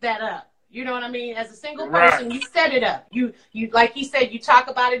set that up. You know what I mean? As a single person, Right. you set it up. You like he said, you talk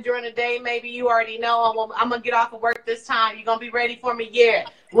about it during the day. Maybe you already know I'm gonna get off of work this time. You're gonna be ready for me, yeah.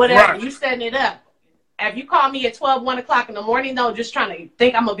 Whatever. Right. You setting it up. If you call me at 12, 1 o'clock in the morning, though, just trying to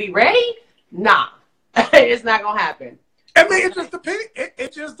think I'm gonna be ready, nah, it's not gonna happen. I mean, it just depends.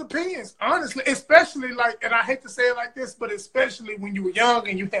 It just depends, honestly. Especially and I hate to say it like this, but especially when you were young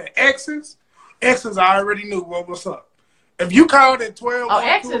and you had exes. Exes, I already knew what's up. If you called at 12, Oh, 1, 2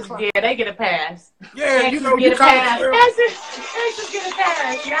 exes, o'clock, yeah, they get a pass. yeah, Exes you know, get you a called pass. at 12. Exes get a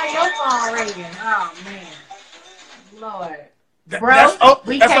pass. Now your phone ringing. Oh man, Lord. bro,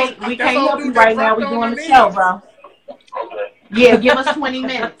 we can't help you right now. We're doing the show, bro. Yeah, give us 20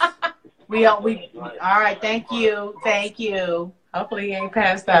 minutes. All right. Thank you. Hopefully he ain't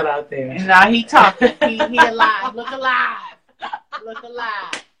passed out there. Now he talking. He alive. Look alive.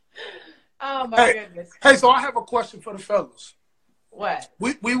 Oh my Hey. goodness. Hey, so I have a question for the fellas. What?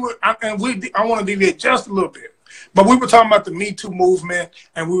 I want to deviate just a little bit, but we were talking about the Me Too movement,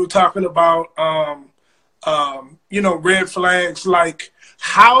 and we were talking about red flags. Like,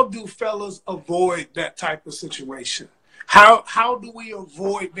 how do fellas avoid that type of situation? How do we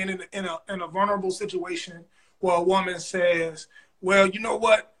avoid being in a vulnerable situation where a woman says, well, you know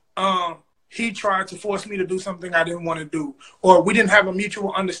what? He tried to force me to do something I didn't want to do, or we didn't have a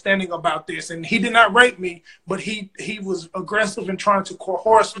mutual understanding about this, and he did not rape me, but he was aggressive in trying to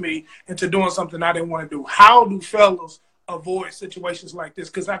coerce me into doing something I didn't want to do. How do fellas avoid situations like this?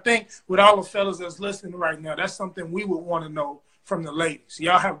 Because I think with all the fellas that's listening right now, that's something we would want to know from the ladies.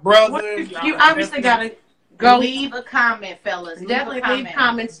 Y'all have brothers. You obviously gotta go Leave a comment, fellas. definitely leave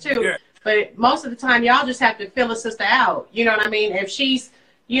comments too. Yeah. But most of the time, y'all just have to fill a sister out. You know what I mean? If she's,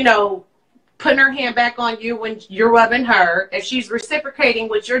 putting her hand back on you when you're rubbing her, if she's reciprocating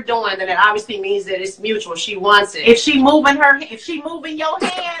what you're doing, then it obviously means that it's mutual. She wants it. If she moving your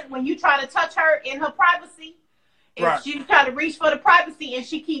hand when you try to touch her in her privacy, if she try to reach for the privacy and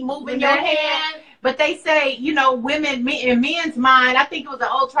she keep moving your hand. But they say, women in men's mind, I think it was an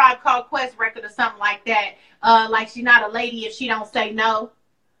old Tribe Called Quest record or something like that. Like she's not a lady if she don't say no.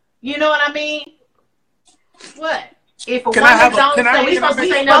 You know what I mean? What? If a woman don't say, we supposed to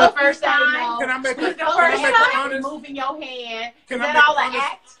say no the first time. Can I make The an first time, honest? moving your hand. Is Can I that make all an an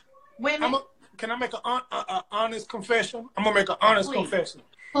honest- act? Women, Can I make an honest confession? I'm gonna make an honest confession.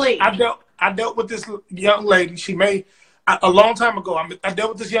 please. I dealt with this young lady. A long time ago. I dealt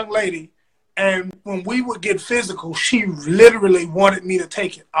with this young lady, and when we would get physical, she literally wanted me to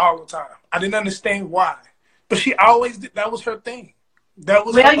take it all the time. I didn't understand why, but she always did. That was her thing. That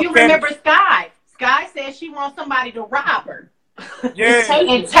was. Well, you remember Sky. Sky said she wants somebody to rob her. Yeah.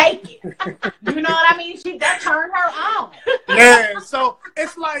 and take it. You know what I mean? That turned her on. Yeah. So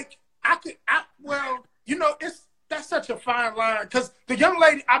it's like that's such a fine line, because the young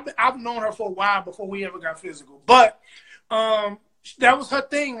lady, I've known her for a while before we ever got physical, but that was her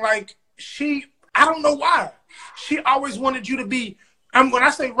thing. Like, I don't know why, she always wanted you to be. When I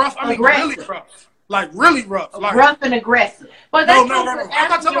say rough, I mean aggressive. really rough. Like really rough. Like Rough and aggressive. But no. that's I'm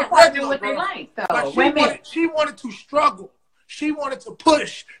not talking about regular what they rough. like, though. Like she wanted to struggle. She wanted to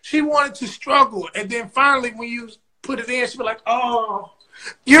push. She wanted to struggle. And then finally, when you put it in, she was like, oh.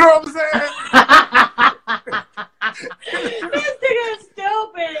 You know what I'm saying? This nigga is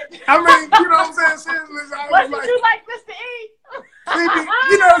stupid. I mean, you know what I'm saying? Seriously, What did you like, Mr. E?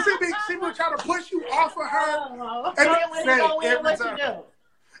 she would try to push you off of her. Oh, And and then when you go in, every what time. you do?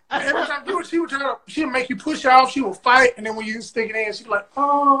 Every time she would she'd make you push her off. She would fight, and then when you stick it in, she'd be like,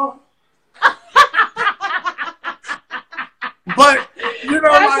 oh. But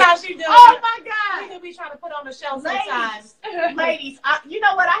That's how she do it. Oh my We God. could be trying to put on the show sometimes. Ladies, you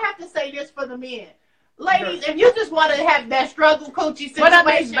know what? I have to say this for the men. Ladies, if you just want to have that struggle coochie What I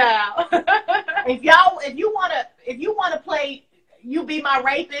mean, situation, Val? if you want to play, you be my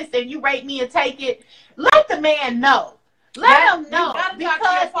rapist and you rape me and take it, let the man know. Let him know, you gotta talk to your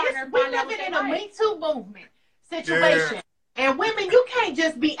because partner and we find out living what in they a like. Me Too movement situation. And women, you can't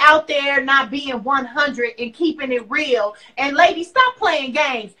just be out there not being 100 and keeping it real. And ladies, stop playing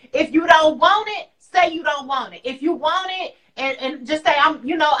games. If you don't want it, say you don't want it. If you want it, and just say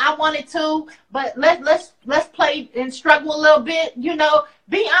I want it too. But let's play and struggle a little bit.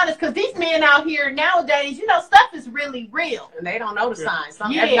 Be honest, because these men out here nowadays, stuff is really real. And they don't know the signs.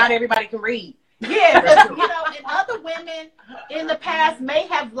 Yeah. Not everybody can read. Yeah, because, and other women in the past may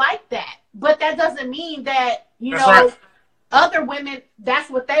have liked that, but that doesn't mean that That's right. other women, that's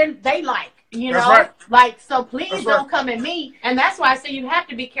what they like. That's right. Like, so please That's don't right. come at me. And that's why I say you have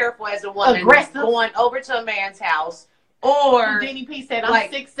to be careful as a woman Aggressive. going over to a man's house, or Denny P said, I'm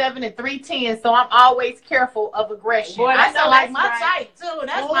like- 6'7" and 310, so I'm always careful of aggression. boy, I that's know like that's my right. type too.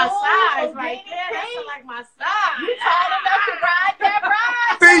 That's Oh, my size right Denny there. That's P. like my size. You tall enough to ride that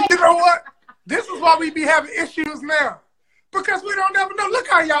ride. See, you know what? This is why we be having issues now. Because we don't ever know. Look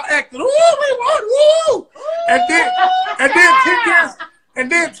how y'all acting. Woo, we want, woo!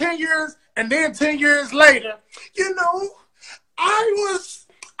 And then 10 years later,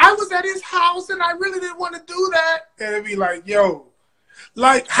 I was at his house and I really didn't want to do that. And it'd be like, yo,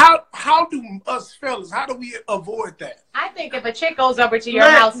 like how do us fellas, how do we avoid that? I think if a chick goes over to your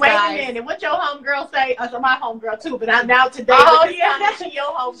Look, house, wait guys, a minute. What your homegirl say? My homegirl too, but I'm now today. Oh, but this yeah. time she your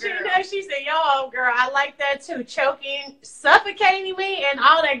homegirl. She said, yo, girl, I like that too. Choking, suffocating me, and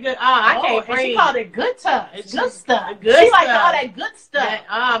all that good. I can't and breathe. she called it good touch. It's Good just stuff. good She like stuff. all that good stuff.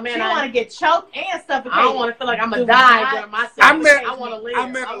 Oh, man, She I want to get choked and suffocated. don't want to feel like I'm going to Do die not- during my sex. I met- I want to live. I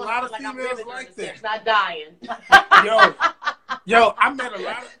met a wanna lot feel of like I'm females living during like the sex, that. not dying. Yo, I met a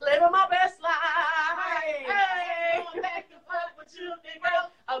lot of Living my best life. Hey. Hey. Going back to fuck with you,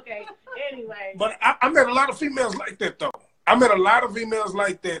 nigga. Okay, anyway. But I met a lot of females like that, though. I met a lot of females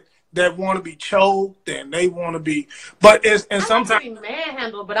like that that want to be choked and they want to be, but it's and I sometimes like to be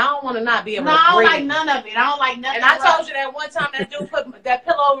manhandled, but I don't want to not be able No, to I don't breathe. like none of it. I don't like nothing. And I told you that one time that dude put that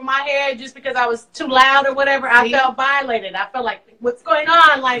pillow over my head just because I was too loud or whatever. I See? felt violated. I felt like, what's going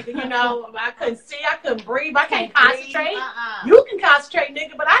on? Like, you know, I couldn't see, I couldn't breathe, I can't concentrate. You can concentrate,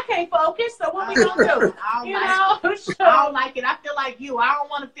 nigga, but I can't focus. So what we gonna do? I don't You like know, it. so, I don't like it. I feel like you. I don't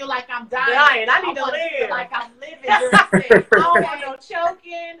want to feel like I'm dying. I need to wanna live. feel like I'm living. I I don't want no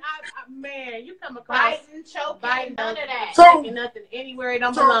choking. Man, you come across biting, choking, biting, none of that. So- taking nothing anywhere it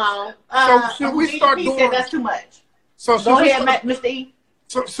don't So- belong. so should we GDP start said doing? that's too much. So should Go we ahead, start, Mr. E.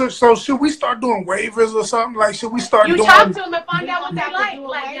 so should we start doing waivers or something? Like, should we start You doing? talk to them and find We out what gonna they have to like. do a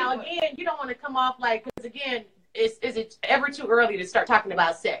Like now, waiver. again, you don't want to come off like, because again, is it ever too early to start talking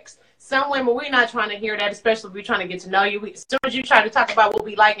about sex? Some women, we're not trying to hear that, especially if we're trying to get to know you. As soon as you try to talk about what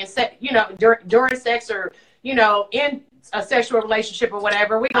we like in sex, you know, during sex or, you know, in a sexual relationship or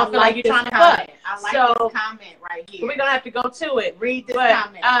whatever, we don't feel like you're trying to fuck. I like So- this comment right here. We're going to have to go to it. Read this But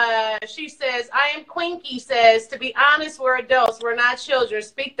comment. she says, I am Quinky says, to be honest, we're adults. We're not children.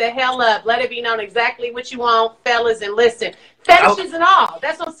 Speak the hell up. Let it be known exactly what you want, fellas, and listen. Fetishes and all.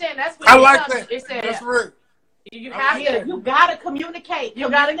 That's what I'm saying. That's what I it like tells- that. It said, That's real. you I have like to. You gotta communicate. You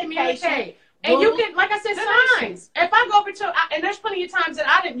got to communicate. And you can, like I said, signs. If I go over to, and there's plenty of times that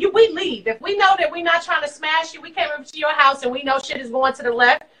I didn't, we leave. If we know that we're not trying to smash you, we came over to your house and we know shit is going to the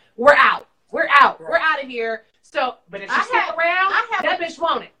left, we're out. We're out. We're out of here. So, but if she I stick have- around, I have that a- bitch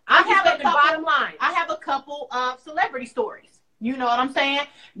want it. I I'm just have a letting the couple- bottom line. I have a couple of celebrity stories. You know what I'm saying?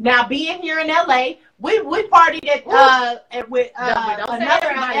 Now, being here in LA, we partied with don't say another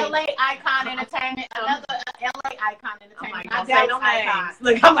everybody. LA icon entertainment, another LA icon I'm entertainment. like, not don't say no Dallas icon. names.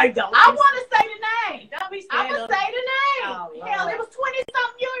 Look, I'm like, don't. I be- want to say the name. Don't be I'm saying gonna say the name. Oh, Hell, Lord. it was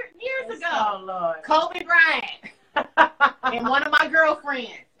 20-something years ago. Oh, Lord. Kobe Bryant and one of my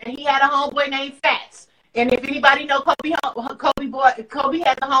girlfriends, and he had a homeboy named Fats. And if anybody know Kobe has a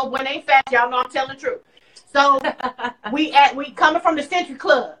homeboy named Fats, y'all know I'm telling the truth. So we coming from the Century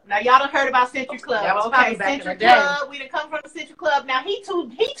Club. Now y'all done heard about Century Club. That was Okay, popping back in Century the day. Club. We done come from the Century Club. Now he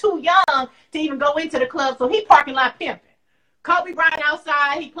too young to even go into the club, so he parking lot pimping. Kobe Bryant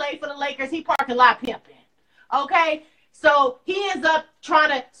outside, he played for the Lakers, he parking lot pimping. Okay? So he ends up trying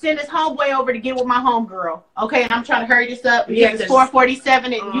to send his homeboy over to get with my homegirl. Okay, and I'm trying to hurry this up because Yeah, it's 'cause-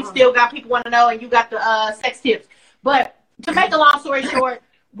 4:47 and you still got people want to know and you got the sex tips. But to make a long story short,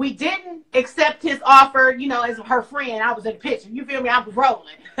 we didn't accept his offer, you know, as her friend. I was in the picture. You feel me? I was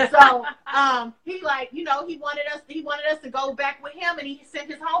rolling. So he like, you know, he wanted us to go back with him and he sent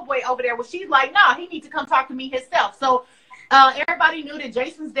his homeboy over there. Well, she's like, nah, he needs to come talk to me himself. So everybody knew that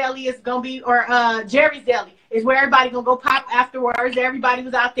Jason's Deli is gonna be, or Jerry's Deli is where everybody gonna go pop afterwards. Everybody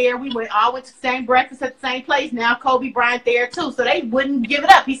was out there. We all went to the same breakfast at the same place. Now Kobe Bryant there too, so they wouldn't give it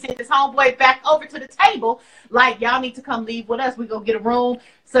up. He sent his homeboy back over to the table, like y'all need to come leave with us. We gonna get a room,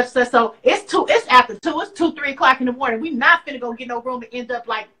 such. So it's after 2. It's 2, 3 o'clock in the morning. We not finna go get no room to end up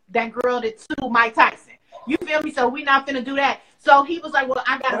like that girl that sued Mike Tyson. You feel me? So we not finna do that. So he was like, well,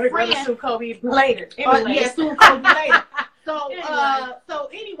 I got a friend. Sue Kobe later. Yeah, soon Kobe later. So, Anyway.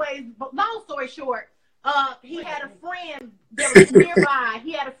 anyways, but long story short, he had a friend that was nearby.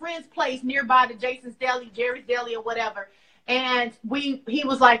 He had a friend's place nearby to Jason's Deli, Jerry's Deli, or whatever. And he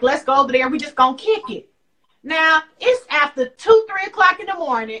was like, let's go over there. We just gonna kick it. Now, it's after 2, 3 o'clock in the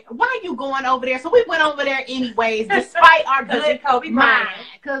morning. Why you going over there? So we went over there anyways, despite our good Kobe mind, Bryant.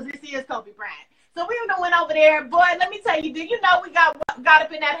 because this is Kobe Bryant. So we went over there. Boy, let me tell you, do you know we got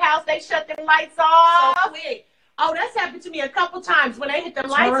up in that house? They shut them lights off. So quick. Oh, that's happened to me a couple times when they hit the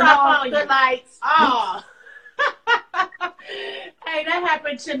lights Turn off off on the you. lights. Oh. Hey, that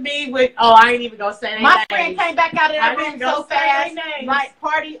happened to me with, I ain't even gonna say their My names. friend came back out of I that room didn't so go say their fast, names. like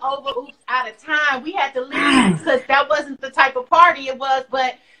party over, oops, out of time. We had to leave because that wasn't the type of party it was,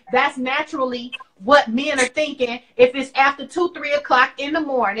 but that's naturally what men are thinking. If it's after 2, 3 o'clock in the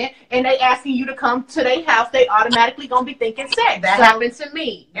morning and they asking you to come to their house, they automatically gonna be thinking sex. That So, happened to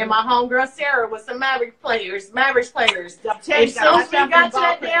me and my homegirl Sarah with some Mavericks players. I'm telling As you, soon as we gotta got to watch that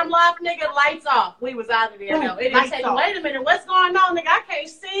out for damn loft, nigga, lights off. We was out of there. Boom, No, it didn't lights take. off. Wait a minute, what's going on, nigga? I can't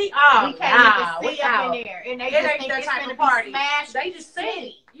see. Oh, we can't we even see out. up in there, and they It just ain't think that it's type gonna of party. be smashed. They just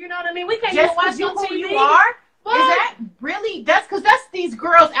see. You know what I mean? We can't Just even watch because you on who TV. you are. What? Is that really? That's because that's these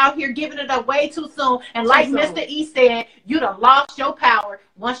girls out here giving it up way too soon. And like soon. Mr. E said, you done lost your power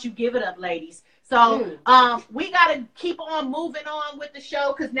once you give it up, ladies. So we gotta keep on moving on with the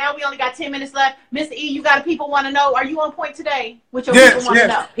show because now we only got 10 minutes left. Mr. E, you got people want to know. Are you on point today? What your people want to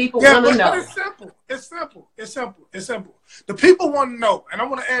know? People Yeah, want to but know. it's simple. It's simple. It's simple. It's simple. The people want to know, and I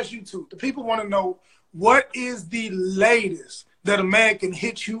want to ask you too. The people want to know what is the latest that a man can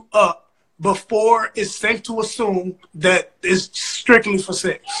hit you up before it's safe to assume that it's strictly for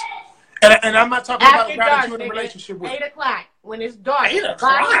sex? And I'm not talking about a After guy dark, that you're in a nigga. relationship with. 8 o'clock when it's dark. 8 By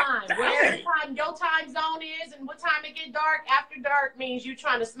o'clock? time. Dang. Whatever time your time zone is and what time it get dark. After dark means you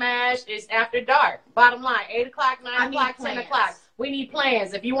trying to smash. It's after dark. Bottom line, 8 o'clock, 9 o'clock, 10 o'clock. We need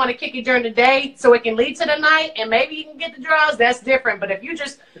plans. If you want to kick it during the day so it can lead to the night and maybe you can get the draws, that's different. But if you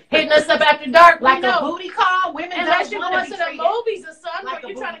just hitting us up after dark, Like we know. a booty call, women Unless don't you're want going to to be the treated. movies or something, like or a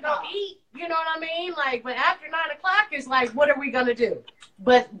you're trying to go booty call. eat, you know what I mean? Like, but after 9 o'clock, it's like, what are we going to do?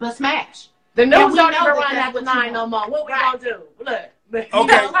 But smash. The And news we don't know even that run that's after what you 9 no want. more. What we Right. going to do? Look.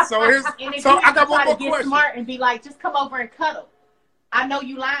 Okay, so here's And if so you I got one try more to get question. smart and be like, just come over and cuddle. I know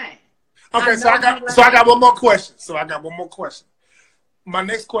you lying. Okay, I so I know got you so I lying. got one more question. My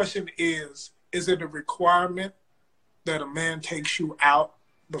next question is it a requirement that a man takes you out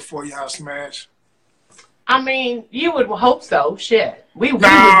before y'all smash? I mean, you would hope so. Shit. We would No,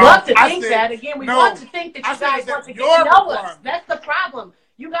 love to I think said- that. Again, we no, want to think that I you said guys that want to get your to know us. requirement. That's the problem.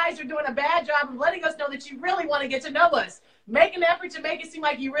 You guys are doing a bad job of letting us know that you really want to get to know us. Make an effort to make it seem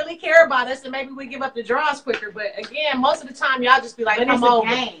like you really care about us, and maybe we give up the draws quicker. But again, most of the time, y'all just be like, But come it's a over.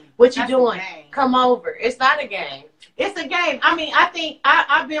 game. What you That's a doing? game. Come over. It's not a game. It's a game. I mean, I think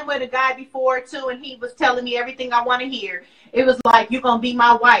I've been with a guy before too, and he was telling me everything I want to hear. It was like, you're going to be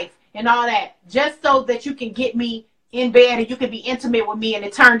my wife and all that, just so that you can get me in bed and you can be intimate with me. And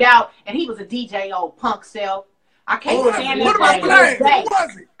it turned out, and he was a DJ, old punk self. I can't stand What him about to playing? this day. Who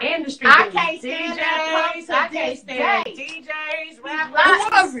was it? Industry I dudes. can't stand that DJs. punk I to can't this stand day. DJs, Who rappers,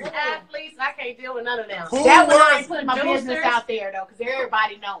 was it? athletes. I can't deal with none of them. Who That one I was ain't putting my Producers. business out there though, because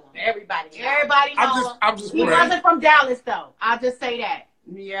everybody know him. Everybody. Everybody know him. I'm just He playing. wasn't from Dallas though. I'll just say that.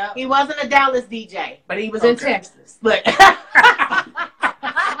 Yeah. He wasn't a Dallas DJ. But he was in Okay. Texas. Look.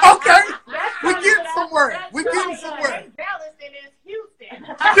 Okay, That's we probably getting what I- somewhere. that's We right. getting somewhere. It's Dallas and it's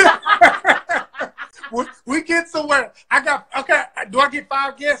Houston. we get somewhere. Okay. Do I get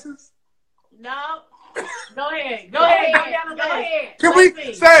 5 guesses? No. Go ahead. Go Go ahead. ahead. Go Go ahead. ahead. Can Let's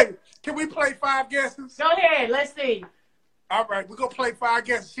we see. Can we play 5 guesses? Go ahead. Let's see. All right, we're gonna play 5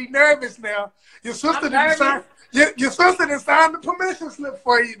 guesses. She nervous now. Your sister I'm didn't sign. nervous. Your sister didn't sign the permission slip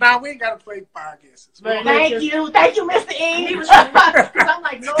for you. Now we ain't gotta play 5 guesses. But- Thank you, Mr. E. He was Because I'm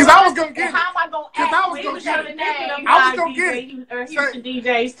like, Lord, 'Cause I was gonna get it. how am I gonna 'Cause act? I was He gonna was get trying it. to name them I was five gonna get DJs, it. or Houston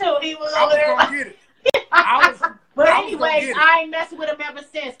DJs too. He was I over was there. gonna get it. I was But I was gonna anyways, get it. I ain't messing with him ever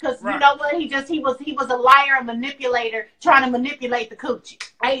since. Because you Right. know what? He was a liar and manipulator, trying to manipulate the coochie.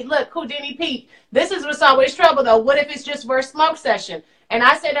 Hey, look, Houdini Pete. This is what's always trouble, though. What if it's just for a smoke session? And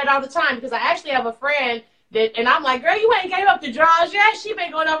I say that all the time because I actually have a friend that, and I'm like, girl, you ain't gave up the draws yet. She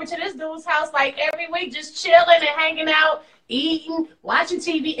been going over to this dude's house like every week, just chilling and hanging out, eating, watching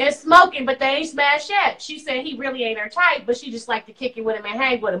TV, and smoking, but they ain't smashed yet. She said he really ain't her type, but she just like to kick it with him and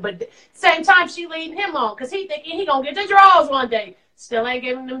hang with him. But same time, she leading him on because he thinking he gonna get the draws one day. Still ain't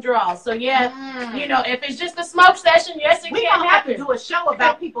giving them draws. So yeah, you know, if it's just a smoke session, yes, it We can gonna have to happen. do a show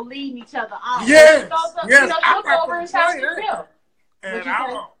about people leading each other on. Yes, So, yes. you know, I'm she'll go not over gonna his house play to that. chill. And What'd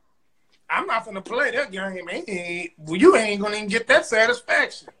you I'm not gonna play that game. You ain't gonna even get that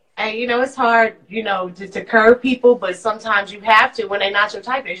satisfaction. And you know, it's hard, you know, to curve people, but sometimes you have to when they're not your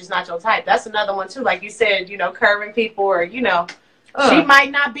type. They're just not your type. That's another one too. Like you said, you know, curving people, or you know, She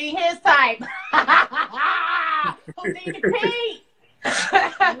might not be his type. Houdini Pete.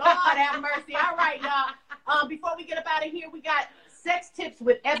 Lord have mercy. All right, y'all. Before we get up out of here, we got sex tips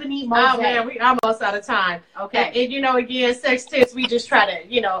with Ebony Mosaic. Oh man, we almost out of time. Okay. And you know, again, sex tips. We just try to,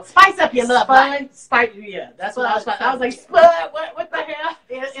 you know, Spice up your love life. spice. Yeah, that's what I was. Spud. I was like, spud. What the hell?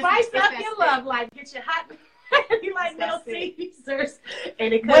 It's- Spice it's up that your stick. love life. Get your hot. You like It's that Little stick. Caesars,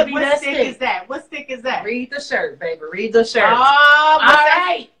 and it could What be that stick stick. is that? What stick is that? Read the shirt, baby. Read the shirt. Oh, what's All that?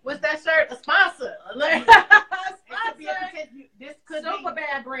 right. What's that shirt? A sponsor. It could be a potential- This could Super be.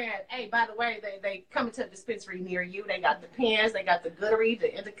 bad brand. Hey, by the way, they come into a dispensary near you. They got the pens, they got the Goodery, the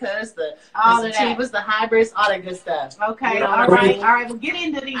Indicas, the All of that. sativas, the hybrids, all that good stuff. Okay. You know All what I right. mean? All right. We'll get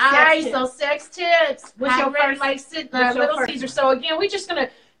into these. All right, sex so tips. sex tips. What's How your first- favorite, like what's your Little first Caesar? So again, we're just gonna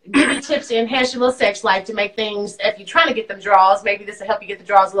give you tips to enhance your little sex life to make things. If you're trying to get them draws, maybe this will help you get the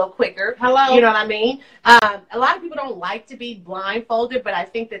draws a little quicker. Hello. You know what I mean? A lot of people don't like to be blindfolded, but I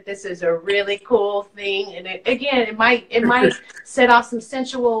think that this is a really cool thing. And it might set off some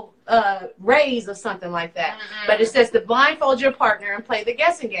sensual rays or something like that. But it says to blindfold your partner and play the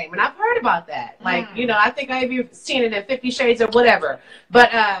guessing game. And I've heard about that. Like, you know, I think I've seen it in 50 Shades or whatever.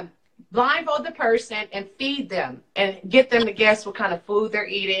 But blindfold the person and feed them and get them to guess what kind of food they're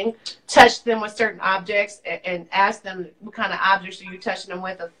eating, touch them with certain objects, and ask them what kind of objects are you touching them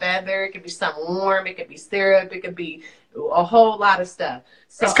with. A feather, it could be something warm, it could be syrup, it could be a whole lot of stuff.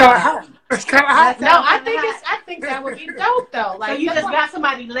 So It's kind of hot. It's kind of hot. no, I think that would be dope though. Like So you just got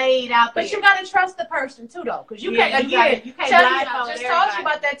somebody laid out there. but you gotta trust the person too, though, because you Yeah, can't. you Again, gotta- you can't tell you, I blindfold just told everybody. you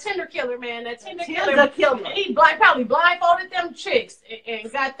about that Tinder killer, man. That Tinder Tinder killer. He probably blindfolded them chicks and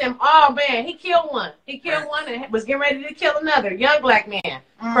got them. Oh man, he killed one. He killed one and was getting ready to kill another young black man.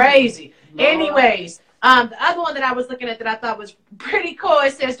 Crazy. Lord. Anyways, the other one that I was looking at that I thought was pretty cool.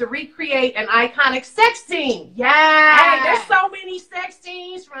 It says to recreate an iconic sex scene. Yeah. Hey, there's so many sex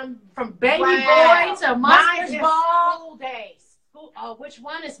scenes from Baby Wow. Boy to Mine Monsters is Ball. school days. Oh, which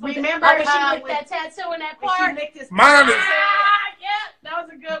one is? Remember, when she licked when- that tattoo in that When she part? licked his Mine is- Yeah, that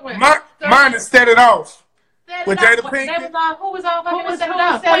was a good one. Mine is Set It Off. Set with It Off. Jada What- Pinkett. They was on, who was on? Who was Set It who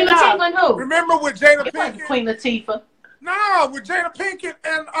Off? Set Queen It Off? Latifah and who? Remember with Jada It wasn't Pinkett? Queen Latifah. No, with Jada Pinkett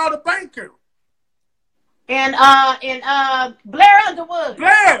and the banker. And Blair Underwood.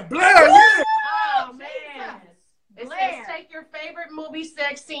 Blair, yeah. Oh man. It Blair. says take your favorite movie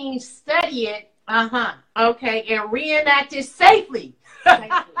sex scene, study it, Uh-huh. okay, and reenact it safely.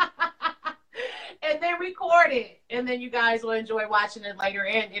 And then record it, and then you guys will enjoy watching it later,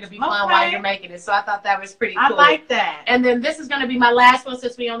 and it'll be fun Okay. while you're making it. So I thought that was pretty I cool. like that. And then this is going to be my last one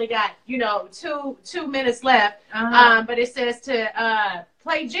since we only got, two minutes left. Uh-huh. But it says to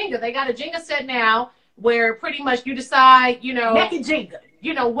play Jenga. They got a Jenga set now where pretty much you decide, Naked Jenga.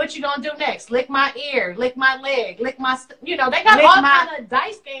 what you gonna do next. Lick my ear, lick my leg, lick my, they got Lick all my- kind of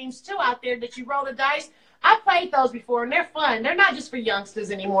dice games too out there that you roll the dice. I played those before and they're fun. They're not just for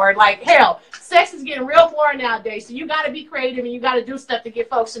youngsters anymore. Like hell, sex is getting real boring nowadays. So you got to be creative and you got to do stuff to get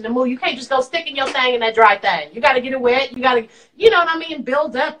folks in the mood. You can't just go sticking your thing in that dry thing. You got to get it wet. You got to, you know what I mean?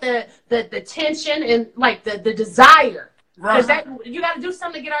 Build up the tension and like the desire. Right. Because you got to do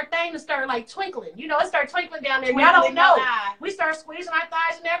something to get our thing to start like twinkling. It start twinkling down there. Y'all Twinkling don't know. in my eye. We start squeezing our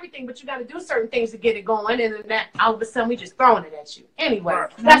thighs and everything, but you got to do certain things to get it going. And then that all of a sudden we just throwing it at you. Anyway, Right.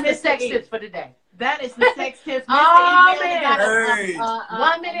 that's the Mr. sex E. tips for today. That is the sex tips. Oh, Mr. E really man. got Hey.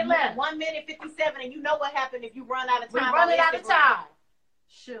 1 minute left. 1 minute 57, and you know what happened if you run out of We're time. running on out of Instagram. time.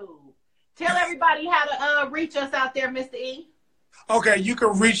 Shoot. Tell everybody how to reach us out there, Mr. E. Okay, you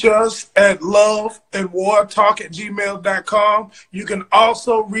can reach us at loveandwartalk@gmail.com. You can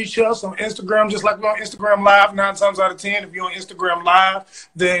also reach us on Instagram, just like we're on Instagram Live 9 times out of 10. If you're on Instagram Live,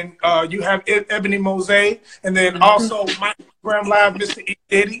 then you have Ebony Mosaic. And then also my Instagram Live, Mr. E.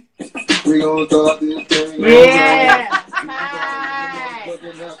 Diddy. We gonna talk this thing. Yeah. Come on.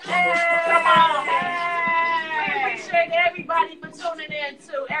 We appreciate everybody for tuning in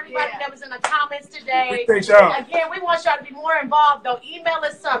to everybody that was in the comments today. Appreciate y'all. Again, we want y'all to be more involved, though. Email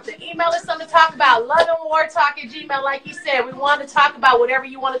us something. Email us something to talk about. loveandwartalk@gmail. Like you said, we want to talk about whatever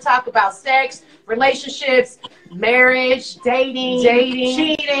you want to talk about. Sex, relationships, marriage, dating,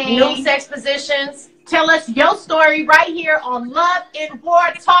 cheating, new sex positions. Tell us your story right here on Love and War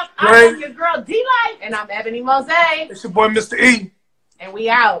Talk. I Great. am your girl, D-Life. And I'm Ebony Mosaic. It's your boy, Mr. E. And we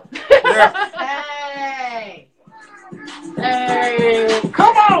out. Yeah. Hey. Hey.